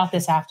talk about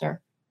this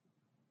after.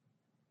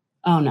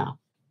 Oh, no.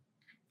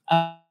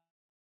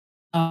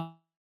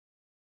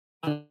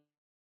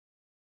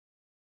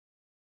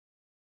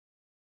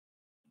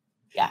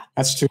 Yeah.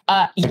 That's too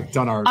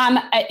done our.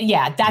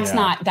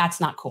 That's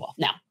not cool.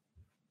 No.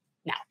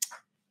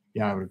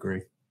 Yeah, I would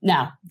agree.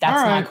 No,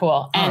 that's not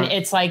cool. And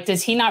it's like,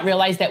 does he not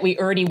realize that we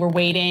already were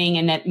waiting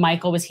and that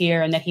Michael was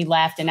here and that he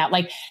left and that,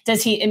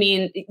 does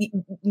he,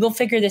 we'll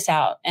figure this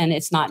out, and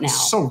it's not now.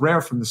 It's so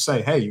rare for him to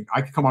say, hey,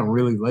 I could come on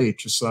really late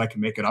just so that I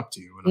can make it up to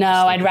you. No,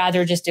 I'd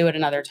rather just do it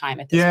another time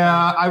at this point.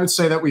 I would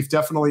say that we've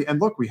definitely, and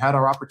look, we had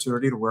our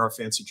opportunity to wear our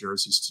fancy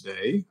jerseys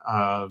today.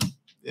 I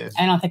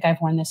don't think I've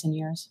worn this in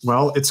years.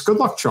 Well, it's good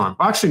luck charm.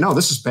 Actually, no,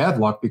 this is bad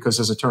luck, because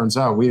as it turns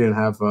out, we didn't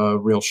have a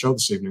real show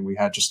this evening. We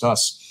had just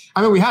us.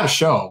 We had a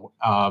show,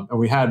 and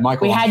we had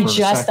Michael. We had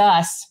just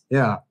us.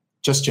 Yeah,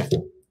 just Jen.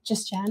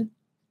 Just Jen.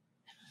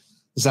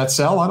 Does that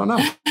sell? I don't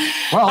know.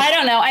 Well, I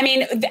don't know. I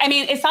mean,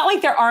 it's not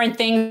like there aren't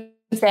things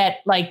that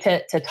like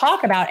to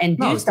talk about and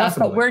do stuff,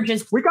 definitely.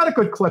 But we got a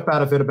good clip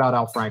out of it about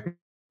Al Franken.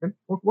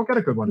 We'll get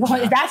a good one.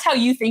 Well, that's how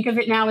you think of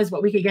it now, is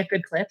what we could get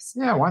good clips.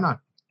 Yeah, why not?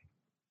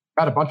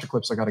 Got a bunch of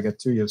clips I got to get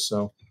to you,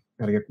 so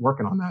got to get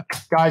working on that,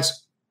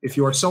 guys. If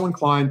you are so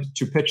inclined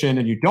to pitch in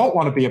and you don't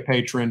want to be a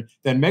patron,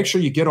 then make sure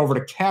you get over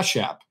to Cash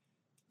App,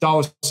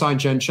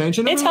 $Jen Change.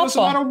 And it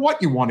doesn't matter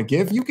what you want to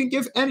give. You can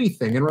give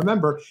anything. And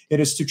remember, it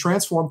is to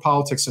transform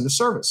politics into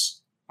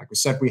service. Like we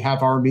said, we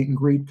have our meet and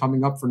greet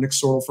coming up for Nick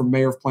Sorrell for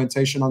Mayor of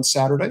Plantation on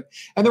Saturday.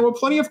 And there were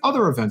plenty of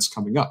other events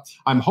coming up.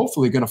 I'm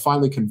hopefully going to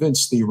finally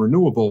convince the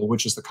Renewable,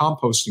 which is the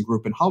composting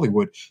group in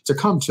Hollywood, to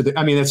come to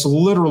it's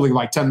literally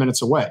like 10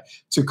 minutes away,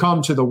 to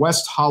come to the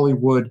West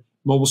Hollywood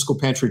Mobile School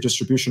Pantry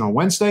distribution on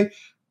Wednesday.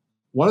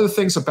 One of the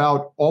things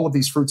about all of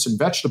these fruits and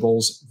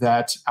vegetables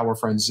that our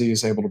friend Z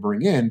is able to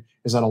bring in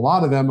is that a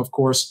lot of them, of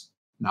course,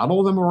 not all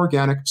of them are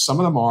organic. Some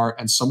of them are,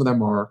 and some of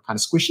them are kind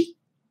of squishy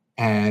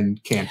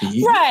and can't be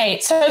eaten.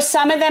 Right. So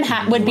some of them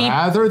would be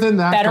rather than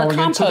that better going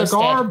composted. Into the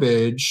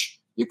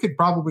garbage. You could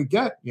probably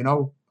get,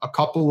 a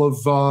couple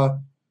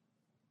of,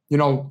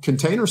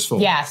 containers full.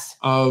 Yes,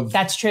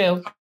 that's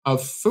true.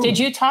 Of food. Did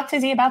you talk to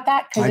Z about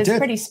that? Because it's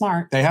pretty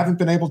smart. They haven't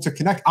been able to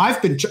connect. I've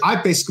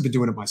basically been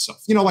doing it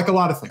myself. Like a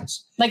lot of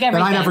things. Like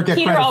everything. That I never get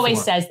Peter credit always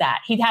for. says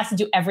that. He has to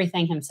do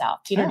everything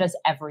himself. Peter does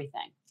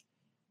everything.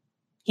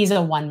 He's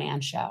a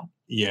one-man show.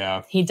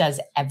 Yeah. He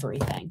does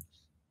everything.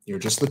 You're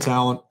just the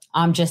talent.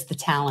 I'm just the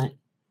talent.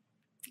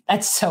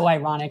 That's so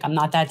ironic. I'm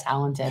not that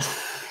talented.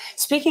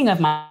 Speaking of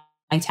my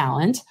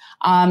talent,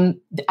 I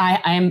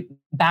am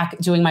back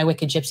doing my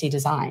Wicked Gypsy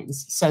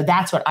designs. So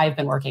that's what I've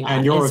been working on.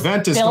 And your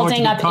event is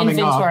building going to be coming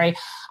inventory. Up.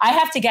 I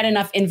have to get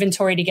enough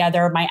inventory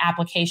together. My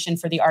application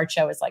for the art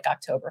show is like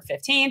October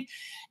 15th.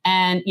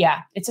 And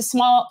yeah, it's a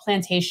small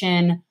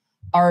plantation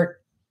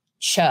art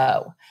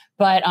show.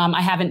 But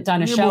I haven't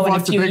done a show in a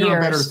few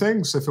years. Better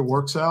things if it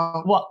works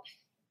out. Well,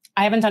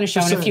 I haven't done a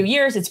show in a few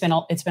years. It's been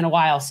a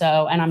while.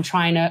 So, and I'm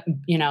trying to,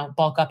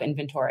 bulk up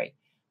inventory.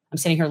 I'm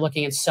sitting here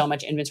looking at so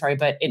much inventory,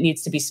 but it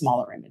needs to be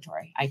smaller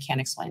inventory. I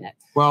can't explain it.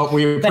 Well,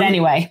 but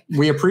anyway,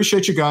 we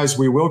appreciate you guys.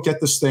 We will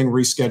get this thing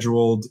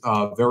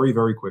rescheduled very,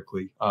 very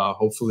quickly.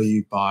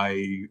 Hopefully by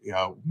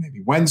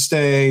maybe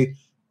Wednesday,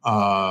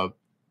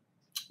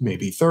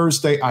 maybe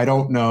Thursday. I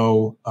don't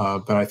know,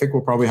 but I think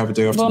we'll probably have a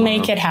day off. We'll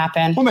make it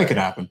happen. We'll make it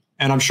happen.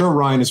 And I'm sure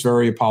Ryan is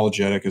very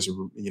apologetic, as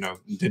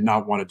did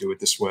not want to do it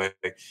this way.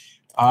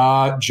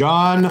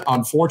 John,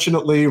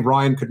 unfortunately,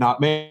 Ryan could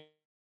not make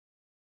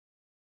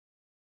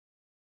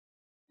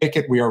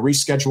it. We are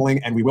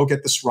rescheduling, and we will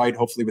get this right,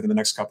 hopefully within the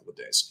next couple of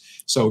days.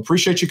 So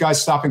appreciate you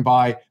guys stopping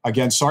by.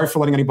 Again, sorry for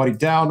letting anybody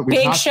down.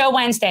 Big show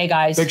Wednesday,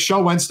 guys. Big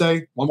show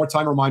Wednesday. One more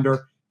time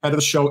reminder, head of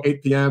the show,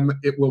 8 p.m.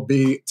 It will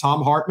be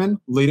Tom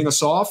Hartman leading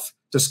us off,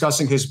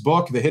 discussing his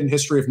book, The Hidden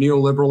History of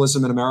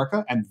Neoliberalism in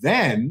America. And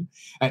then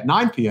at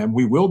 9 p.m.,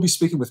 we will be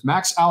speaking with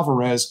Max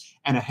Alvarez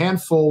and a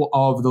handful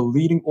of the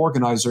leading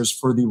organizers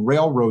for the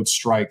railroad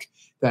strike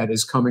that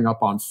is coming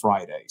up on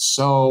Friday.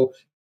 So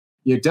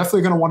you're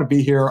definitely going to want to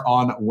be here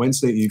on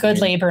Wednesday evening. Good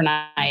labor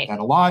night. That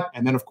a lot.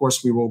 And then, of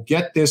course, we will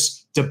get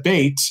this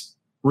debate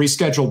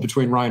rescheduled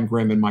between Ryan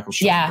Grimm and Michael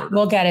Shellenberger. Yeah,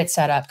 we'll get it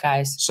set up,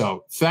 guys.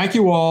 So thank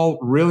you all.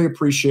 Really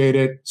appreciate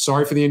it.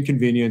 Sorry for the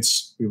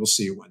inconvenience. We will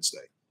see you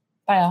Wednesday.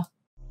 Bye, all.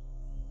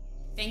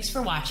 Thanks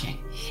for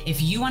watching.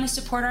 If you want to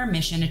support our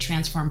mission to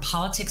transform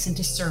politics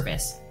into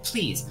service,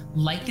 please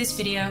like this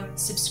video,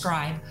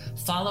 subscribe,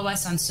 follow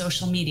us on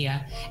social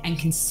media, and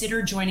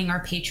consider joining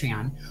our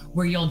Patreon,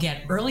 where you'll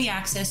get early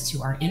access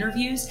to our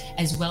interviews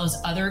as well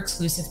as other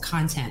exclusive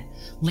content.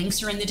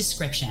 Links are in the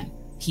description.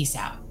 Peace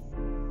out.